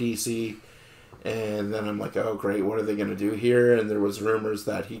over DC, and then I'm like, oh great, what are they going to do here? And there was rumors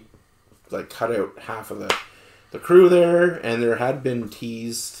that he like cut out half of the crew there, and there had been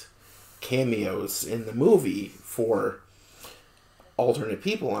teased cameos in the movie for alternate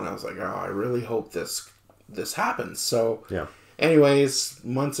people, and I was like, oh, I really hope this happens. So yeah. Anyways,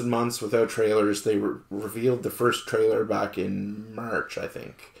 months and months without trailers. They revealed the first trailer back in March, I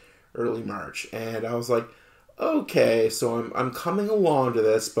think. Early March. And I was like, okay, so I'm coming along to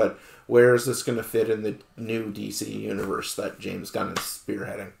this, but where is this going to fit in the new DC universe that James Gunn is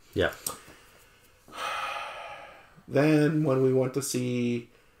spearheading? Yeah. Then when we went to see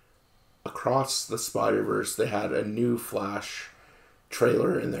Across the Spiderverse, they had a new Flash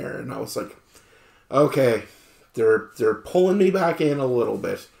trailer in there, and I was like, okay, they're pulling me back in a little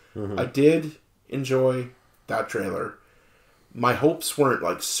bit. Mm-hmm. I did enjoy that trailer. My hopes weren't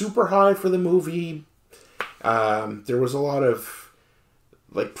like super high for the movie. There was a lot of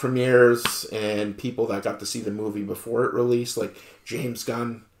like premieres and people that got to see the movie before it released. Like James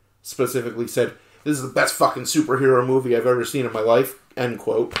Gunn specifically said, "This is the best fucking superhero movie I've ever seen in my life." End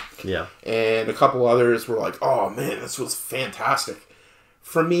quote. Yeah. And a couple others were like, "Oh man, this was fantastic."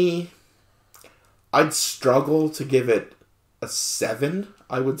 For me, I'd struggle to give it a 7.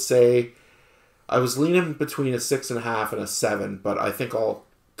 I would say I was leaning between a 6.5 and a 7, but I think I'll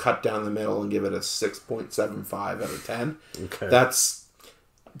cut down the middle and give it a 6.75 out of 10. Okay.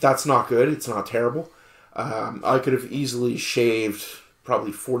 That's not good. It's not terrible. I could have easily shaved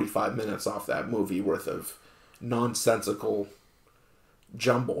probably 45 minutes off that movie worth of nonsensical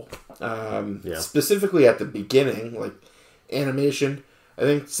jumble. Specifically at the beginning, like animation. I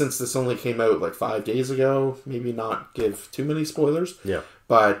think since this only came out like 5 days ago, maybe not give too many spoilers. Yeah.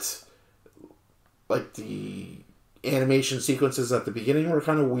 But like the animation sequences at the beginning were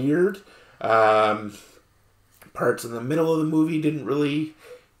kind of weird. Parts in the middle of the movie didn't really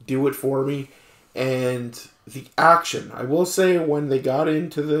do it for me. And the action, I will say, when they got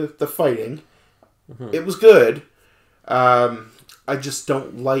into the fighting, it was good. I just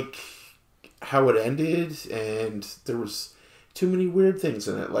don't like how it ended, and there was too many weird things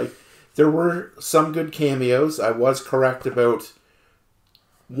in it. Like, there were some good cameos. I was correct about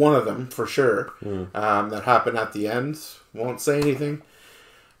one of them, for sure. That happened at the end. Won't say anything.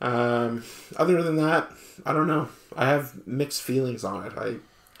 Other than that, I don't know. I have mixed feelings on it. I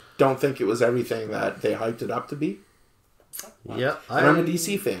don't think it was everything that they hyped it up to be. Yeah. I'm a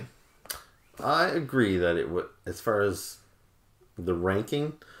DC fan. I agree that it would, as far as the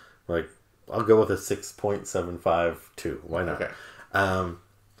ranking, like, I'll go with a 6.75 too. Why not? Okay.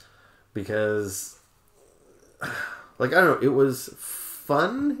 Because, like, I don't know, it was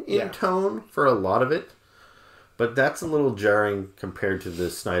fun in tone for a lot of it, but that's a little jarring compared to the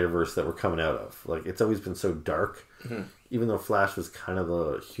Spiderverse that we're coming out of. Like, it's always been so dark, even though Flash was kind of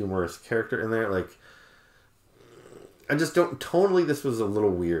the humorous character in there. Like, I just don't, tonally this was a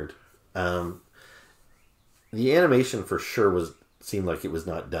little weird. The animation for sure seemed like it was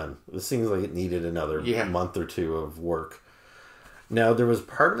not done. This seems like it needed another month or two of work. Now, there was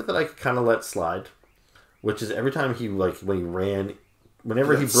part of it that I could kind of let slide, which is every time he, like, when he ran,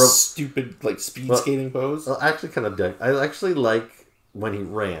 whenever he broke... Stupid, like, speed skating pose. Well, actually kind of did. I actually like when he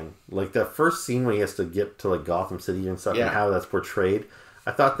ran. Like, that first scene when he has to get to, like, Gotham City and stuff, and how that's portrayed,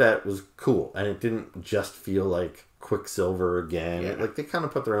 I thought that was cool. And it didn't just feel like Quicksilver again. Yeah. Like, they kind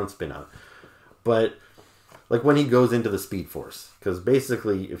of put their own spin on it. But... like when he goes into the Speed Force, because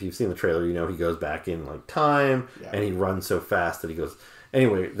basically, if you've seen the trailer, you know he goes back in like time, and he runs so fast that he goes.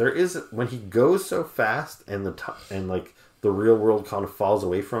 Anyway, there is when he goes so fast, and like the real world kind of falls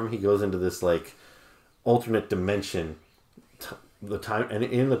away from him. He goes into this like alternate dimension, the time, and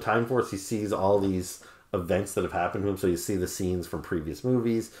in the Time Force, he sees all these events that have happened to him. So you see the scenes from previous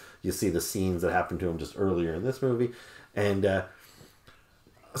movies, you see the scenes that happened to him just earlier in this movie, and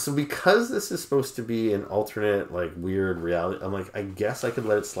so because this is supposed to be an alternate, like, weird reality, I'm like, I guess I could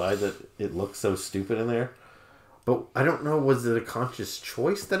let it slide that it looks so stupid in there. But I don't know, was it a conscious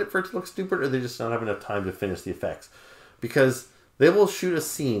choice that for it to look stupid, or they just don't have enough time to finish the effects? Because they will shoot a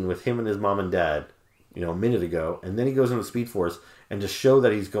scene with him and his mom and dad, a minute ago, and then he goes into Speed Force, and to show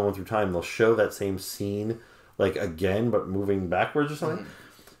that he's going through time, they'll show that same scene, like, again, but moving backwards or something.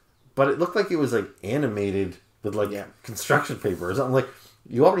 But it looked like it was, like, animated with, like, construction paper or something. Like,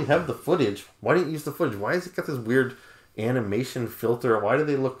 you already have the footage. Why didn't you use the footage? Why has it got this weird animation filter? Why do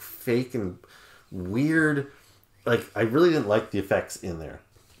they look fake and weird? Like, I really didn't like the effects in there.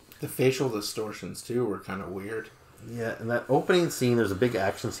 The facial distortions, too, were kind of weird. Yeah, and that opening scene, there's a big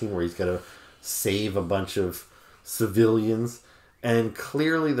action scene where he's got to save a bunch of civilians, and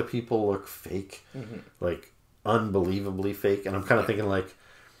clearly the people look fake. Like, unbelievably fake. And I'm kind of thinking, like,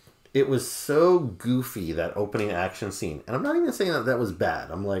 it was so goofy, that opening action scene. And I'm not even saying that that was bad.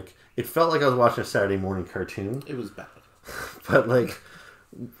 I'm like, it felt like I was watching a Saturday morning cartoon. It was bad. But, like...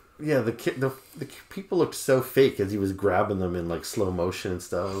 Yeah, the people looked so fake as he was grabbing them in, like, slow motion and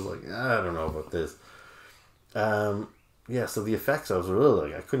stuff. I was like, I don't know about this. Yeah, so the effects, I was really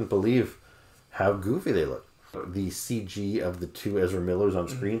like, I couldn't believe how goofy they looked. The CG of the two Ezra Millers on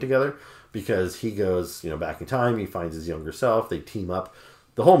screen together, because he goes, back in time, he finds his younger self, they team up.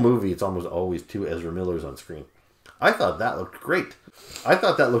 The whole movie, it's almost always two Ezra Millers on screen. I thought that looked great. I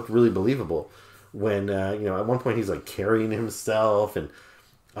thought that looked really believable. When, at one point he's, like, carrying himself, and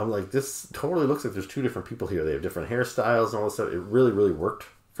I'm like, this totally looks like there's two different people here. They have different hairstyles and all this stuff. It really, really worked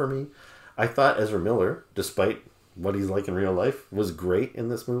for me. I thought Ezra Miller, despite what he's like in real life, was great in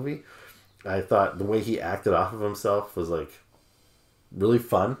this movie. I thought the way he acted off of himself was, like, really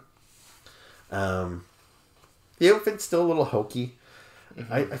fun. The outfit's still a little hokey.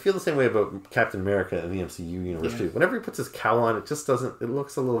 I feel the same way about Captain America in the MCU universe, too. Whenever he puts his cowl on, it just doesn't... It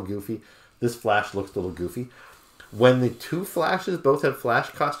looks a little goofy. This Flash looks a little goofy. When the two Flashes both had Flash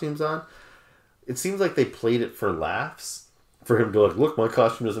costumes on, it seems like they played it for laughs. For him to, like, look, my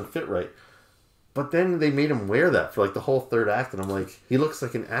costume doesn't fit right. But then they made him wear that for, like, the whole third act, and I'm like, he looks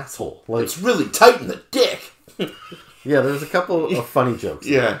like an asshole. Like, it's really tight in the dick! Yeah, there's a couple of funny jokes.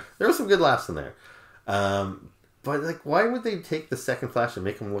 Yeah. There were some good laughs in there. But, like, why would they take the second Flash and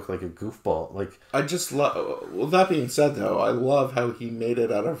make him look like a goofball? Like, I just love... Well, that being said, though, I love how he made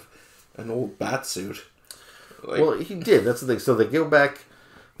it out of an old bat suit. Like, well, he did. That's the thing. So they go back.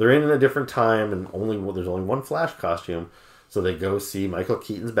 They're in a different time, and there's only one Flash costume. So they go see Michael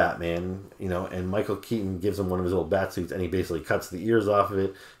Keaton's Batman, and Michael Keaton gives him one of his old bat suits, and he basically cuts the ears off of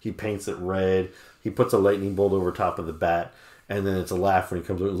it. He paints it red. He puts a lightning bolt over top of the bat, and then it's a laugh when he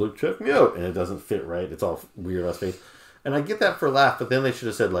comes out and he's like, check me out. And it doesn't fit right. It's all weird on his face. And I get that for a laugh, but then they should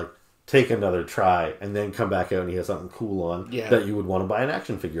have said, like, take another try, and then come back out and he has something cool on that you would want to buy an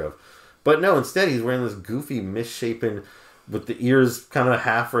action figure of. But no, instead he's wearing this goofy, misshapen, with the ears kind of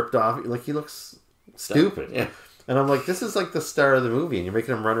half ripped off. Like, he looks stupid. Yeah. And I'm like, this is like the star of the movie, and you're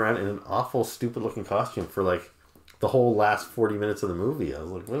making him run around in an awful, stupid-looking costume for, like, the whole last 40 minutes of the movie. I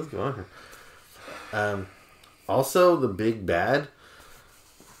was like, what is going on here? Also, the big bad.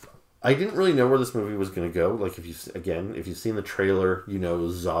 I didn't really know where this movie was going to go. Like, if you've seen the trailer,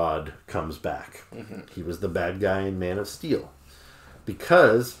 Zod comes back. He was the bad guy in Man of Steel.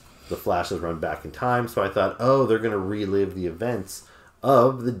 Because the Flash has run back in time, so I thought, they're going to relive the events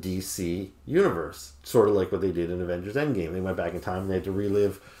of the DC universe. Sort of like what they did in Avengers Endgame. They went back in time and they had to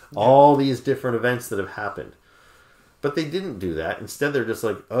relive all these different events that have happened. But they didn't do that. Instead, they're just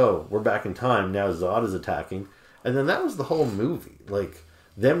like, we're back in time, now Zod is attacking. And then that was the whole movie. Like,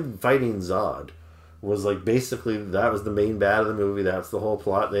 them fighting Zod was, like, basically, that was the main bad of the movie. That's the whole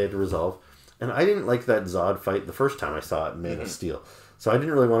plot they had to resolve. And I didn't like that Zod fight the first time I saw it in Man of Steel. So I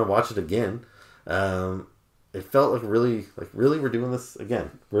didn't really want to watch it again. It felt like really we're doing this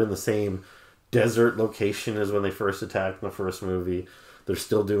again. We're in the same desert location as when they first attacked in the first movie. They're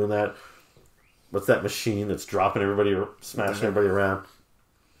still doing that. What's that machine that's dropping everybody, smashing everybody around?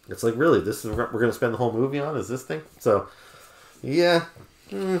 It's like, really, this is what we're going to spend the whole movie on? Is this thing? So, yeah.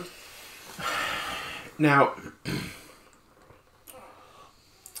 Now,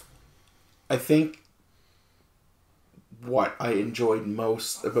 I think what I enjoyed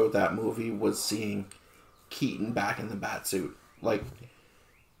most about that movie was seeing Keaton back in the Batsuit. Like,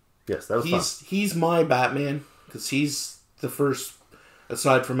 yes, that was fun. He's my Batman, because he's the first,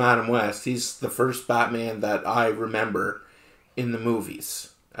 aside from Adam West, he's the first Batman that I remember in the movies.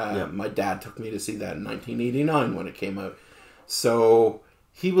 My dad took me to see that in 1989 when it came out. So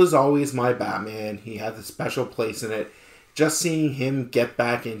he was always my Batman. He had a special place in it. Just seeing him get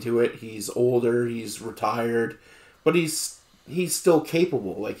back into it, he's older, he's retired, but he's still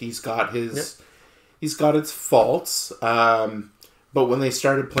capable. Like, he's got his faults. But when they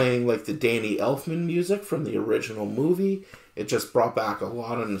started playing like the Danny Elfman music from the original movie, it just brought back a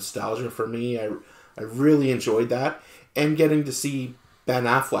lot of nostalgia for me. I really enjoyed that. And getting to see Ben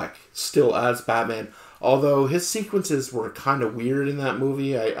Affleck still as Batman. Although his sequences were kind of weird in that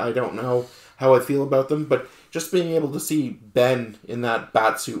movie. I don't know how I feel about them. But just being able to see Ben in that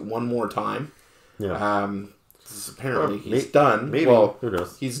Batsuit one more time. Yeah. Apparently he's done. Maybe. Well, who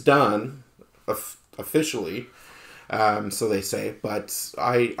knows? He's done officially. So they say. But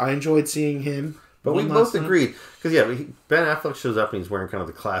I enjoyed seeing him. But we both agreed. Because, Ben Affleck shows up and he's wearing kind of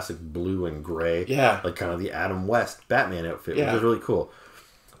the classic blue and gray. Yeah. Like kind of the Adam West Batman outfit, which was really cool.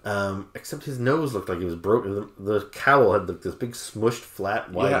 Except his nose looked like it was broken. The cowl had this big smushed,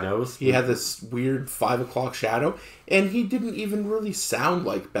 flat, wide nose. He had this weird 5 o'clock shadow. And he didn't even really sound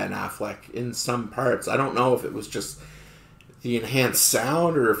like Ben Affleck in some parts. I don't know if it was just the enhanced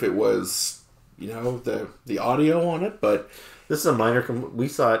sound or if it was, the audio on it, but... This is a minor... we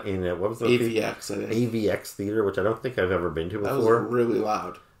saw it in... what was the... AVX, I think. AVX Theater, which I don't think I've ever been to before. That was really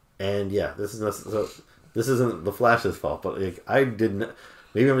loud. And this isn't the Flash's fault, but I didn't...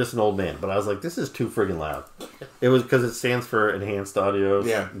 Maybe I'm just an old man, but I was like, this is too friggin' loud. It was because it stands for enhanced audio,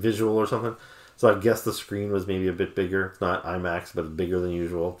 visual or something. So I guess the screen was maybe a bit bigger. It's not IMAX, but bigger than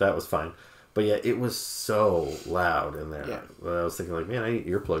usual. That was fine. But yeah, it was so loud in there. Yeah. I was thinking, like, man, I need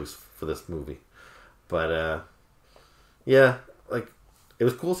earplugs for this movie. But, it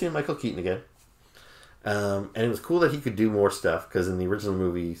was cool seeing Michael Keaton again. And it was cool that he could do more stuff, because in the original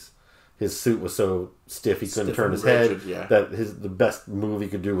movies, his suit was so stiff he couldn't turn his head. That the best move he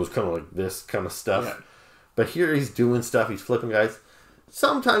could do was kind of like this kind of stuff. Yeah. But here he's doing stuff. He's flipping guys.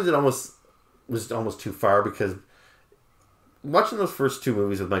 Sometimes it was almost too far, because watching those first two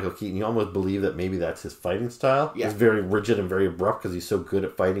movies with Michael Keaton, you almost believe that maybe that's his fighting style. Yeah. He's very rigid and very abrupt because he's so good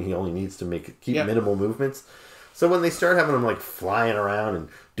at fighting. He only needs to keep minimal movements. So when they start having him like flying around and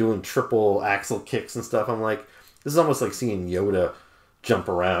doing triple axle kicks and stuff, I'm like, this is almost like seeing Yoda jump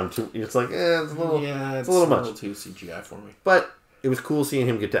around. It's like, it's a little, it's a little much. It's a little too CGI for me. But it was cool seeing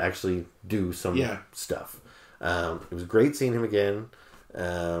him get to actually do some stuff. It was great seeing him again.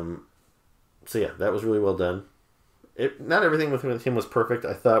 So that was really well done. Not everything with him was perfect.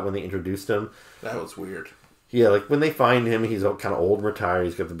 I thought when they introduced him, that was weird. Yeah, like when they find him, he's kind of old and retired.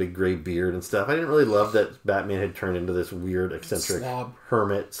 He's got the big gray beard and stuff. I didn't really love that Batman had turned into this weird, eccentric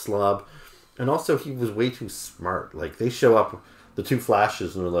hermit slob. And also, he was way too smart. Like, they show up, the two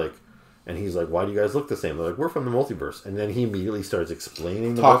Flashes, and they're like, and he's like, why do you guys look the same? They're like, we're from the multiverse. And then he immediately starts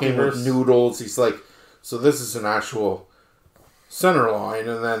explaining the Talking multiverse. With Noodles, he's like, so this is an actual center line,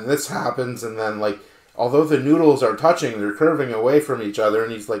 and then this happens, and then, like, although the noodles are touching, they're curving away from each other,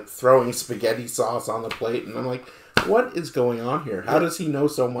 and he's, like, throwing spaghetti sauce on the plate, and I'm like, what is going on here? How does he know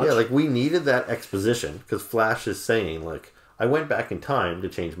so much? Yeah, like, we needed that exposition, because Flash is saying, like, I went back in time to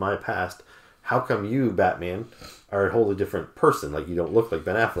change my past. How come you, Batman, are a wholly different person? Like, you don't look like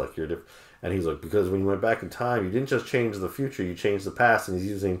Ben Affleck. You're different. And he's like, because when you went back in time, you didn't just change the future, you changed the past. And he's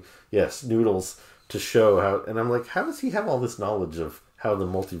using, noodles to show how... And I'm like, how does he have all this knowledge of how the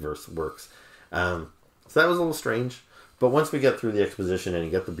multiverse works? So that was a little strange. But once we get through the exposition and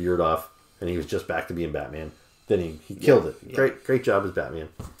he got the beard off and he was just back to being Batman, then he killed it. Yeah. Great job as Batman.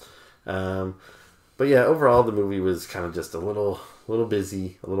 But yeah, overall the movie was kind of just a little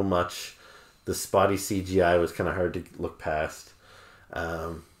busy, a little much. The spotty CGI was kind of hard to look past.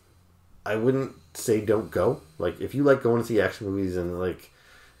 I wouldn't say don't go. Like, if you like going to see action movies and like,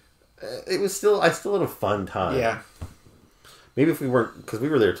 I still had a fun time. Yeah. Maybe if we weren't, because we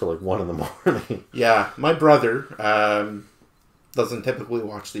were there till like 1 a.m. Yeah, my brother doesn't typically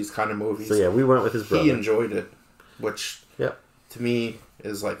watch these kind of movies. So yeah, we went with his brother. He enjoyed it, which to me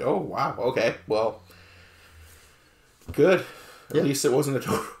is like, oh wow, okay, well, good. At least it wasn't a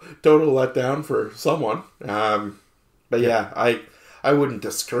total letdown for someone. But yeah, I wouldn't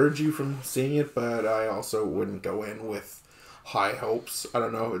discourage you from seeing it, but I also wouldn't go in with high hopes. I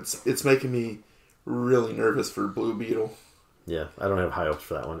don't know. It's making me really nervous for Blue Beetle. Yeah, I don't have high hopes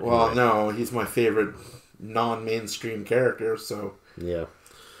for that one. Well, anyway. No, he's my favorite non-mainstream character, so... Yeah.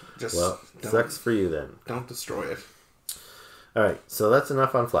 Sucks for you then. Don't destroy it. Alright, so that's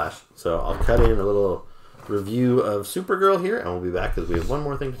enough on Flash. So I'll cut in a little review of Supergirl here, and we'll be back because we have one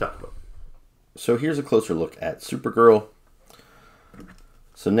more thing to talk about. So here's a closer look at Supergirl.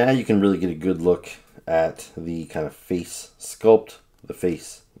 So now you can really get a good look at the kind of face sculpt the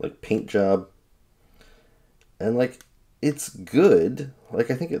face, like paint job. And like, it's good.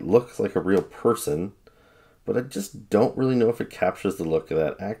 Like, I think it looks like a real person, but I just don't really know if it captures the look of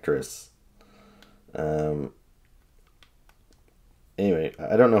that actress. Anyway,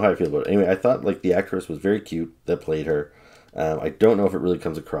 I don't know how I feel about it. Anyway, I thought like the actress was very cute that played her. I don't know if it really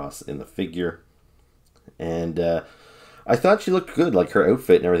comes across in the figure. And I thought she looked good. Like, her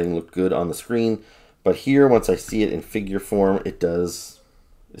outfit and everything looked good on the screen. But here, once I see it in figure form, it does...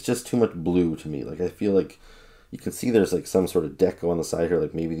 It's just too much blue to me. Like, I feel like you can see there's like some sort of deco on the side here.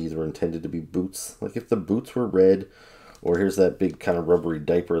 Like, maybe these were intended to be boots. Like, if the boots were red, or here's that big kind of rubbery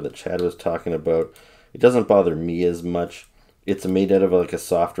diaper that Chad was talking about, it doesn't bother me as much. It's made out of like a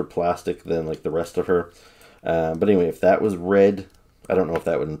softer plastic than like the rest of her. But anyway, if that was red, I don't know if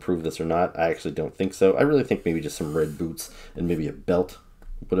that would improve this or not. I actually don't think so. I really think maybe just some red boots and maybe a belt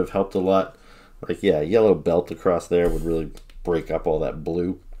would have helped a lot. Like, yeah, a yellow belt across there would really break up all that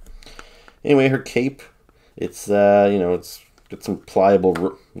blue. Anyway, her cape, it's, it's got some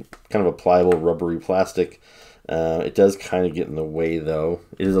pliable, kind of a pliable rubbery plastic. It does kind of get in the way, though.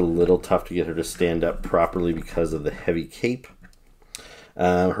 It is a little tough to get her to stand up properly because of the heavy cape.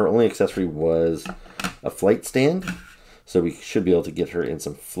 Her only accessory was a flight stand, so we should be able to get her in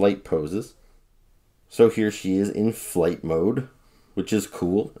some flight poses. So here she is in flight mode, which is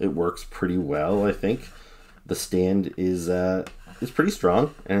cool. It works pretty well, I think. The stand is pretty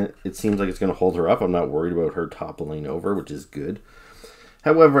strong, and it seems like it's going to hold her up. I'm not worried about her toppling over, which is good.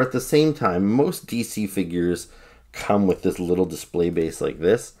 However, at the same time, most DC figures come with this little display base like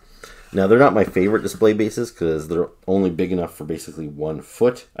this. Now, they're not my favorite display bases because they're only big enough for basically 1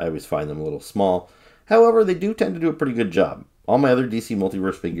 foot. I always find them a little small. However, they do tend to do a pretty good job. All my other DC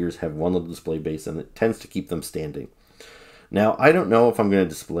Multiverse figures have one little display base, and it tends to keep them standing. Now, I don't know if I'm going to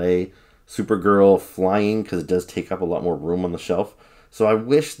display Supergirl flying because it does take up a lot more room on the shelf. So I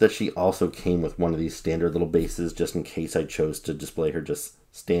wish that she also came with one of these standard little bases just in case I chose to display her just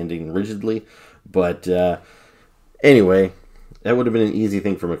standing rigidly. But anyway, that would have been an easy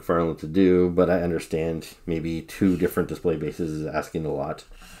thing for McFarlane to do, but I understand maybe 2 different display bases is asking a lot.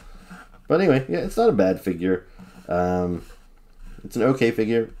 But anyway, yeah, it's not a bad figure. It's an okay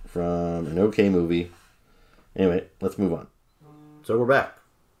figure from an okay movie. Anyway, let's move on. So we're back.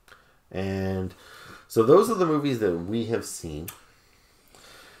 And so those are the movies that we have seen.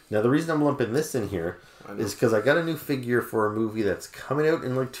 Now, the reason I'm lumping this in here is because I got a new figure for a movie that's coming out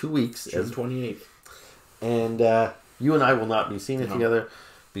in like 2 weeks. June 28th. And you and I will not be seeing it together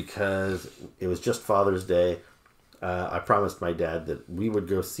because it was just Father's Day. I promised my dad that we would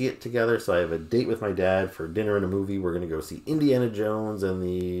go see it together. So I have a date with my dad for dinner and a movie. We're going to go see Indiana Jones and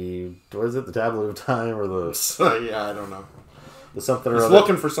the Tablet of Time or the... yeah, I don't know. The something or other. He's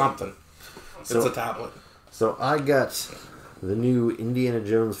looking for something. It's a tablet. So I got the new Indiana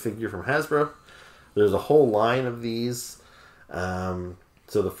Jones figure from Hasbro. There's a whole line of these. So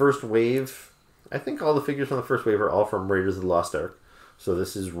the first wave, I think all the figures from the first wave are all from Raiders of the Lost Ark. So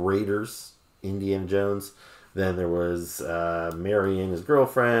this is Raiders, Indiana Jones. Then there was Marion, his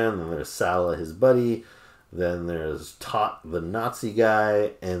girlfriend. Then there's Sala, his buddy. Then there's Tot, the Nazi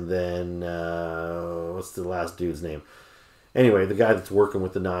guy. And then, what's the last dude's name? Anyway, the guy that's working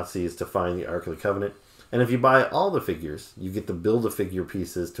with the Nazis to find the Ark of the Covenant. And if you buy all the figures, you get the Build-A-Figure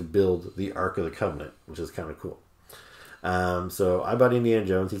pieces to build the Ark of the Covenant, which is kind of cool. So I bought Indiana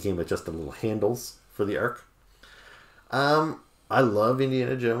Jones. He came with just the little handles for the Ark. I love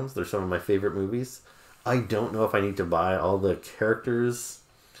Indiana Jones. They're some of my favorite movies. I don't know if I need to buy all the characters,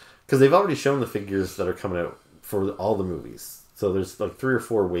 because they've already shown the figures that are coming out for all the movies. So there's like 3 or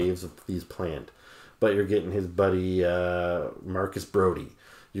 4 waves of these planned. But you're getting his buddy Marcus Brody.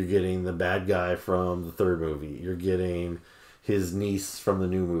 You're getting the bad guy from the 3rd movie. You're getting his niece from the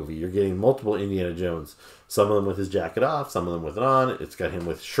new movie. You're getting multiple Indiana Jones. Some of them with his jacket off, some of them with it on. It's got him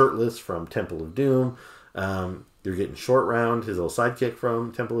with shirtless from Temple of Doom. You're getting Short Round, his little sidekick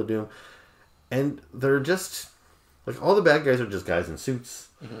from Temple of Doom. And they're just... like, all the bad guys are just guys in suits.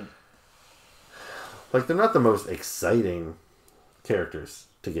 Mm-hmm. Like, they're not the most exciting characters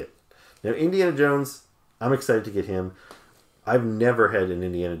to get. Now, Indiana Jones, I'm excited to get him. I've never had an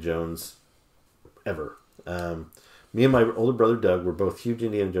Indiana Jones ever. Me and my older brother, Doug, were both huge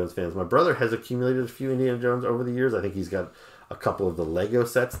Indiana Jones fans. My brother has accumulated a few Indiana Jones over the years. I think he's got a couple of the Lego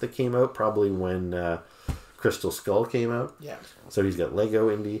sets that came out, probably when Crystal Skull came out. Yeah. So he's got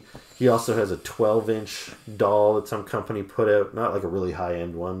Lego Indy. He also has a 12-inch doll that some company put out. Not like a really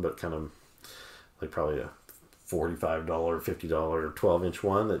high-end one, but kind of like probably a $45, $50, 12-inch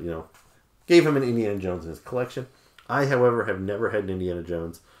one that, gave him an Indiana Jones in his collection. I, however, have never had an Indiana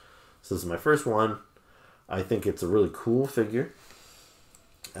Jones. So this is my first one. I think it's a really cool figure.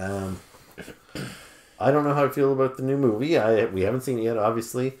 I don't know how I feel about the new movie. We haven't seen it yet,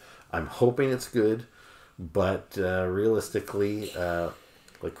 obviously. I'm hoping it's good, but realistically,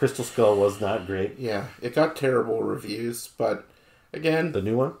 like Crystal Skull was not great. Yeah, it got terrible reviews, but again, The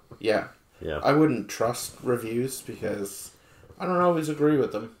new one? yeah, Yeah. I wouldn't trust reviews because I don't always agree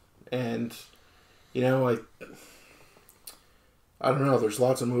with them, and you know, I don't know. There's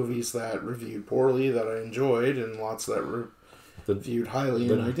lots of movies that reviewed poorly that I enjoyed, and lots that reviewed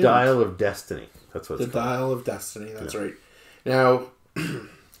highly, and I didn't. The Dial of Destiny. That's what it's The called. Dial of Destiny. That's right. Now,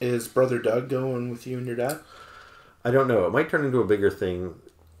 is Brother Doug going with you and your dad? I don't know. It might turn into a bigger thing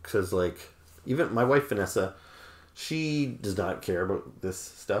because, like, even my wife Vanessa, she does not care about this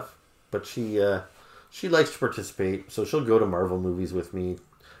stuff, but she likes to participate. So she'll go to Marvel movies with me,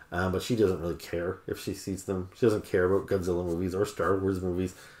 but she doesn't really care if she sees them. She doesn't care about Godzilla movies or Star Wars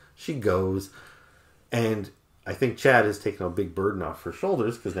movies. She goes, and I think Chad has taken a big burden off her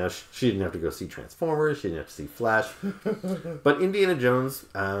shoulders because now she didn't have to go see Transformers, she didn't have to see Flash. But Indiana Jones,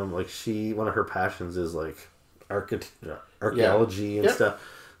 like one of her passions is like archaeology and stuff.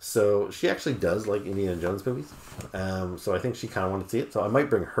 So she actually does like Indiana Jones movies. So I think she kind of wanted to see it. So I might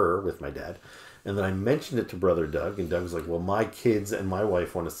bring her with my dad. And then I mentioned it to Brother Doug, and Doug's like, well, my kids and my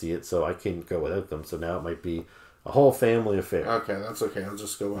wife want to see it, so I can't go without them. So now it might be a whole family affair. Okay, that's okay. I'll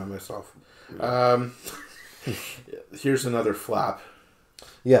just go by myself. Here's another flap.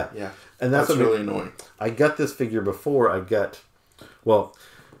 Yeah. Yeah. And that's really annoying. I got this figure before. Well,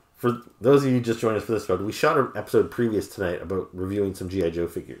 for those of you who just joined us for this episode, we shot an episode previous tonight about reviewing some G.I. Joe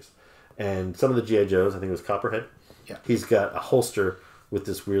figures. And some of the G.I. Joes, I think it was Copperhead. Yeah. He's got a holster with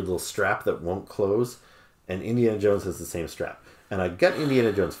this weird little strap that won't close. And Indiana Jones has the same strap. And I got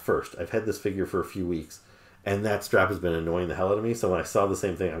Indiana Jones first. I've had this figure for a few weeks. And that strap has been annoying the hell out of me. So when I saw the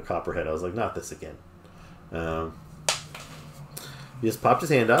same thing on Copperhead, I was like, not this again. He just popped his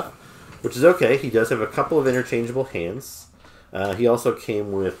hand off, which is okay. He does have a couple of interchangeable hands. He also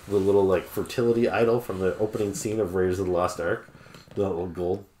came with the little like fertility idol from the opening scene of Raiders of the Lost Ark, the little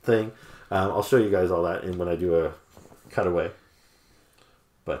gold thing. I'll show you guys all that when I do a cutaway.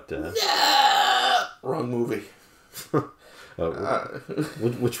 But wrong movie.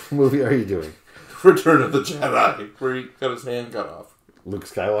 Which movie are you doing? Return of the Jedi, where he got his hand cut off. Luke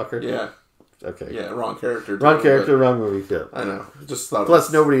Skywalker? Yeah. Okay. Yeah, wrong character. Wrong character, wrong movie. Yeah. I know. Just thought.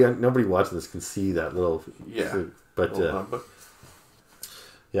 Plus, nobody watching this can see that little. Yeah. But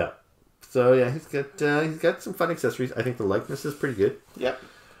yeah. So yeah, he's got some fun accessories. I think the likeness is pretty good. Yep.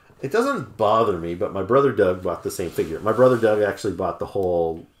 It doesn't bother me, but my brother Doug bought the same figure. My brother Doug actually bought the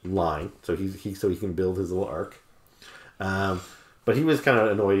whole line, so he can build his little arc. But he was kind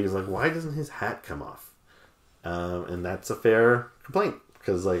of annoyed. He was like, "Why doesn't his hat come off?" And that's a fair complaint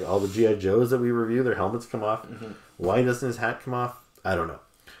because like all the GI Joes that we review, their helmets come off. Mm-hmm. Why doesn't his hat come off? I don't know.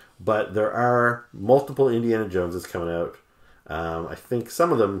 But there are multiple Indiana Joneses coming out. I think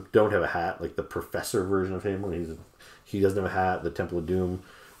some of them don't have a hat, like the Professor version of him when he doesn't have a hat. The Temple of Doom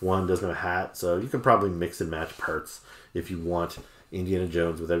one doesn't have a hat, so you can probably mix and match parts if you want Indiana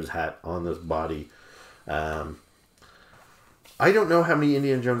Jones without his hat on this body. I don't know how many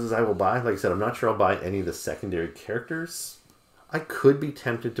Indiana Joneses I will buy. Like I said, I'm not sure I'll buy any of the secondary characters. I could be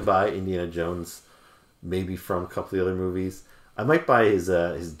tempted to buy Indiana Jones, maybe from a couple of the other movies. I might buy his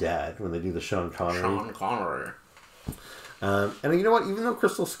dad when they do the Sean Connery. Sean Connery. And you know what? Even though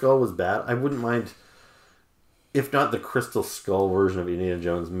Crystal Skull was bad, I wouldn't mind, if not the Crystal Skull version of Indiana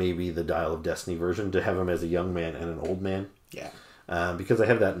Jones, maybe the Dial of Destiny version, to have him as a young man and an old man. Yeah. Because I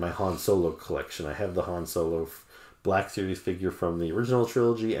have that in my Han Solo collection. I have the Han Solo Black Series figure from the original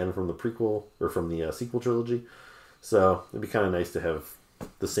trilogy and from the prequel, or from the sequel trilogy. So it'd be kind of nice to have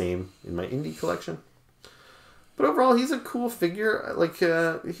the same in my indie collection. But overall, he's a cool figure. Like,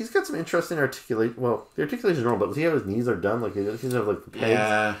 he's got some interesting articulation. Well, the articulation is normal, but see how his knees are done? Like, he doesn't have, like, the pegs.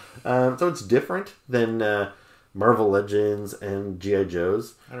 Yeah. So it's different than Marvel Legends and G.I.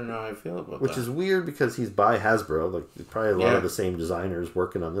 Joe's. I don't know how I feel about that. Which is weird because he's by Hasbro. Like, probably a lot of the same designers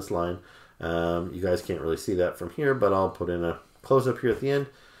working on this line. You guys can't really see that from here, but I'll put in a close-up here at the end.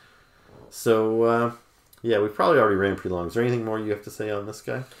 So, yeah, we probably already ran pretty long. Is there anything more you have to say on this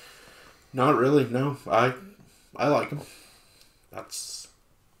guy? Not really, no. I like him. That's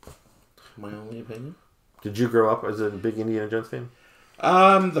my only opinion. Did you grow up as a big Indiana Jones fan?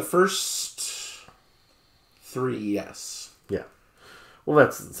 The first 3, yes. Yeah. Well,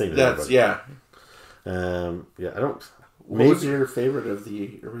 that's the same as everybody. Yeah. Yeah, I don't... What was your favorite of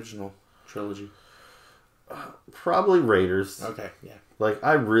the original trilogy? Probably Raiders. Okay, yeah. Like,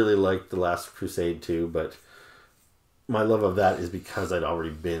 I really liked The Last Crusade too, but my love of that is because I'd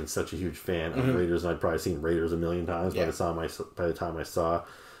already been such a huge fan of Raiders, and I'd probably seen Raiders a million times by the time I saw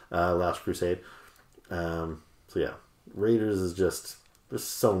Last Crusade. So yeah, Raiders is just, there's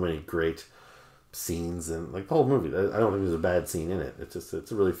so many great scenes, and like the whole movie, I don't think there's a bad scene in it. It's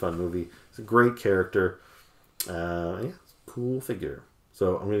a really fun movie. It's a great character. Yeah, it's a cool figure.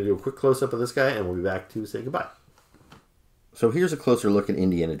 So I'm going to do a quick close-up of this guy, and we'll be back to say goodbye. So here's a closer look at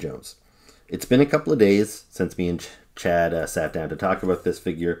Indiana Jones. It's been a couple of days since me and Chad sat down to talk about this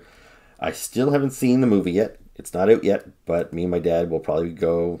figure. I still haven't seen the movie yet. It's not out yet, but me and my dad will probably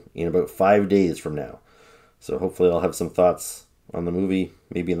go in about 5 days from now. So hopefully I'll have some thoughts on the movie,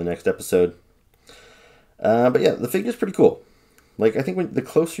 maybe in the next episode. But yeah, the figure's pretty cool. Like, I think the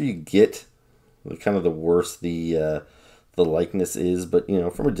closer you get, kind of the worse the likeness is. But, you know,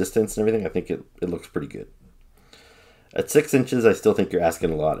 from a distance and everything, I think it looks pretty good. At 6 inches, I still think you're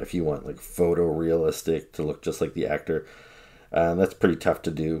asking a lot if you want like photorealistic to look just like the actor. That's pretty tough to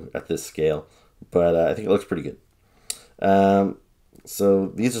do at this scale, but I think it looks pretty good.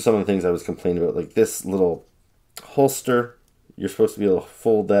 So these are some of the things I was complaining about, like this little holster. You're supposed to be able to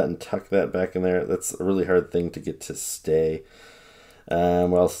fold that and tuck that back in there. That's a really hard thing to get to stay. What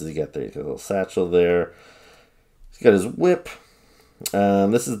else does he get there? He's got a little satchel there. He's got his whip.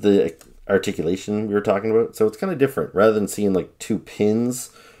 This is the articulation we were talking about, so it's kind of different. Rather than seeing like 2 pins,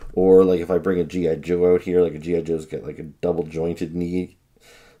 or like if I bring a G.I. Joe out here, like a G.I. Joe's got like a double jointed knee.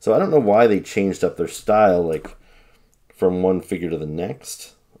 So I don't know why they changed up their style like from one figure to the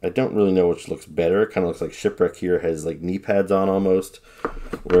next. I don't really know which looks better. It kind of looks like Shipwreck here has like knee pads on almost,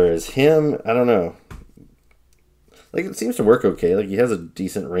 whereas him, I don't know. Like, it seems to work okay. Like, he has a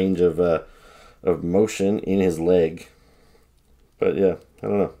decent range of motion in his leg. But yeah, I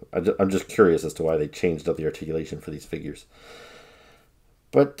don't know. I'm just curious as to why they changed up the articulation for these figures.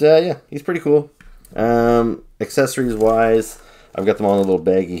 But yeah, he's pretty cool. Accessories wise, I've got them all in a little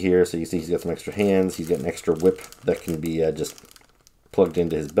baggie here. So you see he's got some extra hands. He's got an extra whip that can be just plugged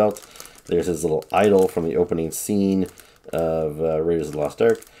into his belt. There's his little idol from the opening scene of Raiders of the Lost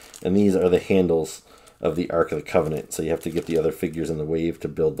Ark. And these are the handles of the Ark of the Covenant. So you have to get the other figures in the wave to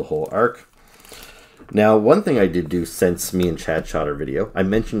build the whole Ark. Now, one thing I did do since me and Chad shot our video, I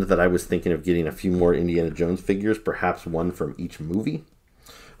mentioned that I was thinking of getting a few more Indiana Jones figures, perhaps one from each movie.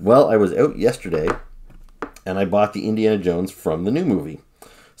 Well, I was out yesterday, and I bought the Indiana Jones from the new movie.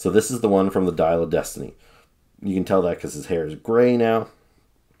 So this is the one from the Dial of Destiny. You can tell that because his hair is gray now.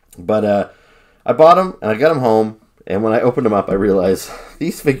 But I bought him, and I got him home, and when I opened them up, I realized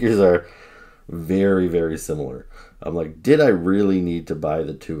these figures are very, very similar. I'm like, did I really need to buy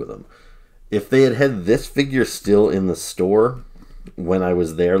the 2 of them? If they had had this figure still in the store when I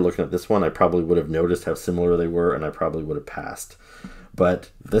was there looking at this one, I probably would have noticed how similar they were, and I probably would have passed. But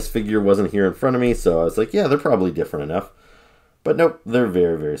this figure wasn't here in front of me, so I was like, yeah, they're probably different enough. But nope, they're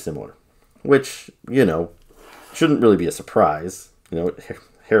very, very similar. Which, you know, shouldn't really be a surprise. You know,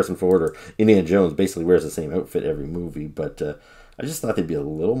 Harrison Ford or Indiana Jones basically wears the same outfit every movie, but I just thought they'd be a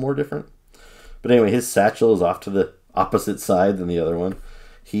little more different. But anyway, his satchel is off to the opposite side than the other one.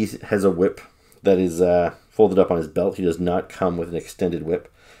 He has a whip that is folded up on his belt. He does not come with an extended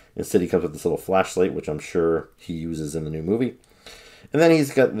whip. Instead, he comes with this little flashlight, which I'm sure he uses in the new movie. And then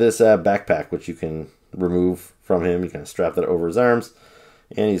he's got this backpack, which you can remove from him. You kind of strap that over his arms.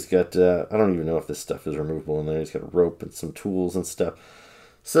 And he's got, I don't even know if this stuff is removable in there. He's got a rope and some tools and stuff.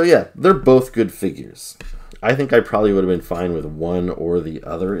 So yeah, they're both good figures. I think I probably would have been fine with one or the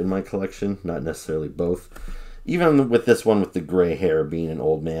other in my collection, not necessarily both. Even with this one with the gray hair being an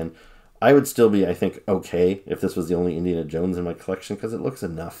old man, I would still be, I think, okay if this was the only Indiana Jones in my collection, because it looks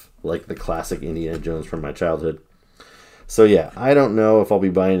enough like the classic Indiana Jones from my childhood. So yeah, I don't know if I'll be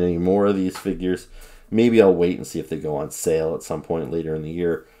buying any more of these figures. Maybe I'll wait and see if they go on sale at some point later in the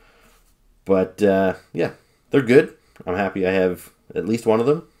year. But yeah, they're good. I'm happy I have at least one of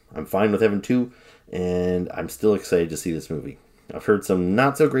them. I'm fine with having 2, and I'm still excited to see this movie. I've heard some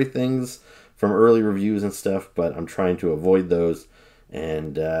not so great things from early reviews and stuff, but I'm trying to avoid those.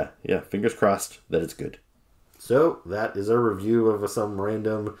 And yeah, fingers crossed that it's good. So that is our review of some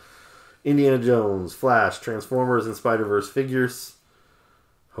random Indiana Jones, Flash, Transformers, and Spiderverse figures.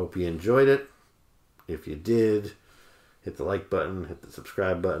 Hope you enjoyed it. If you did, hit the like button, hit the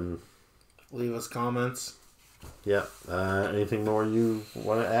subscribe button. Leave us comments. Yeah. Anything more you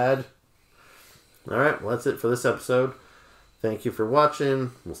want to add? All right. Well, that's it for this episode. Thank you for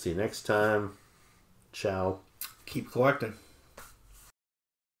watching. We'll see you next time. Ciao. Keep collecting.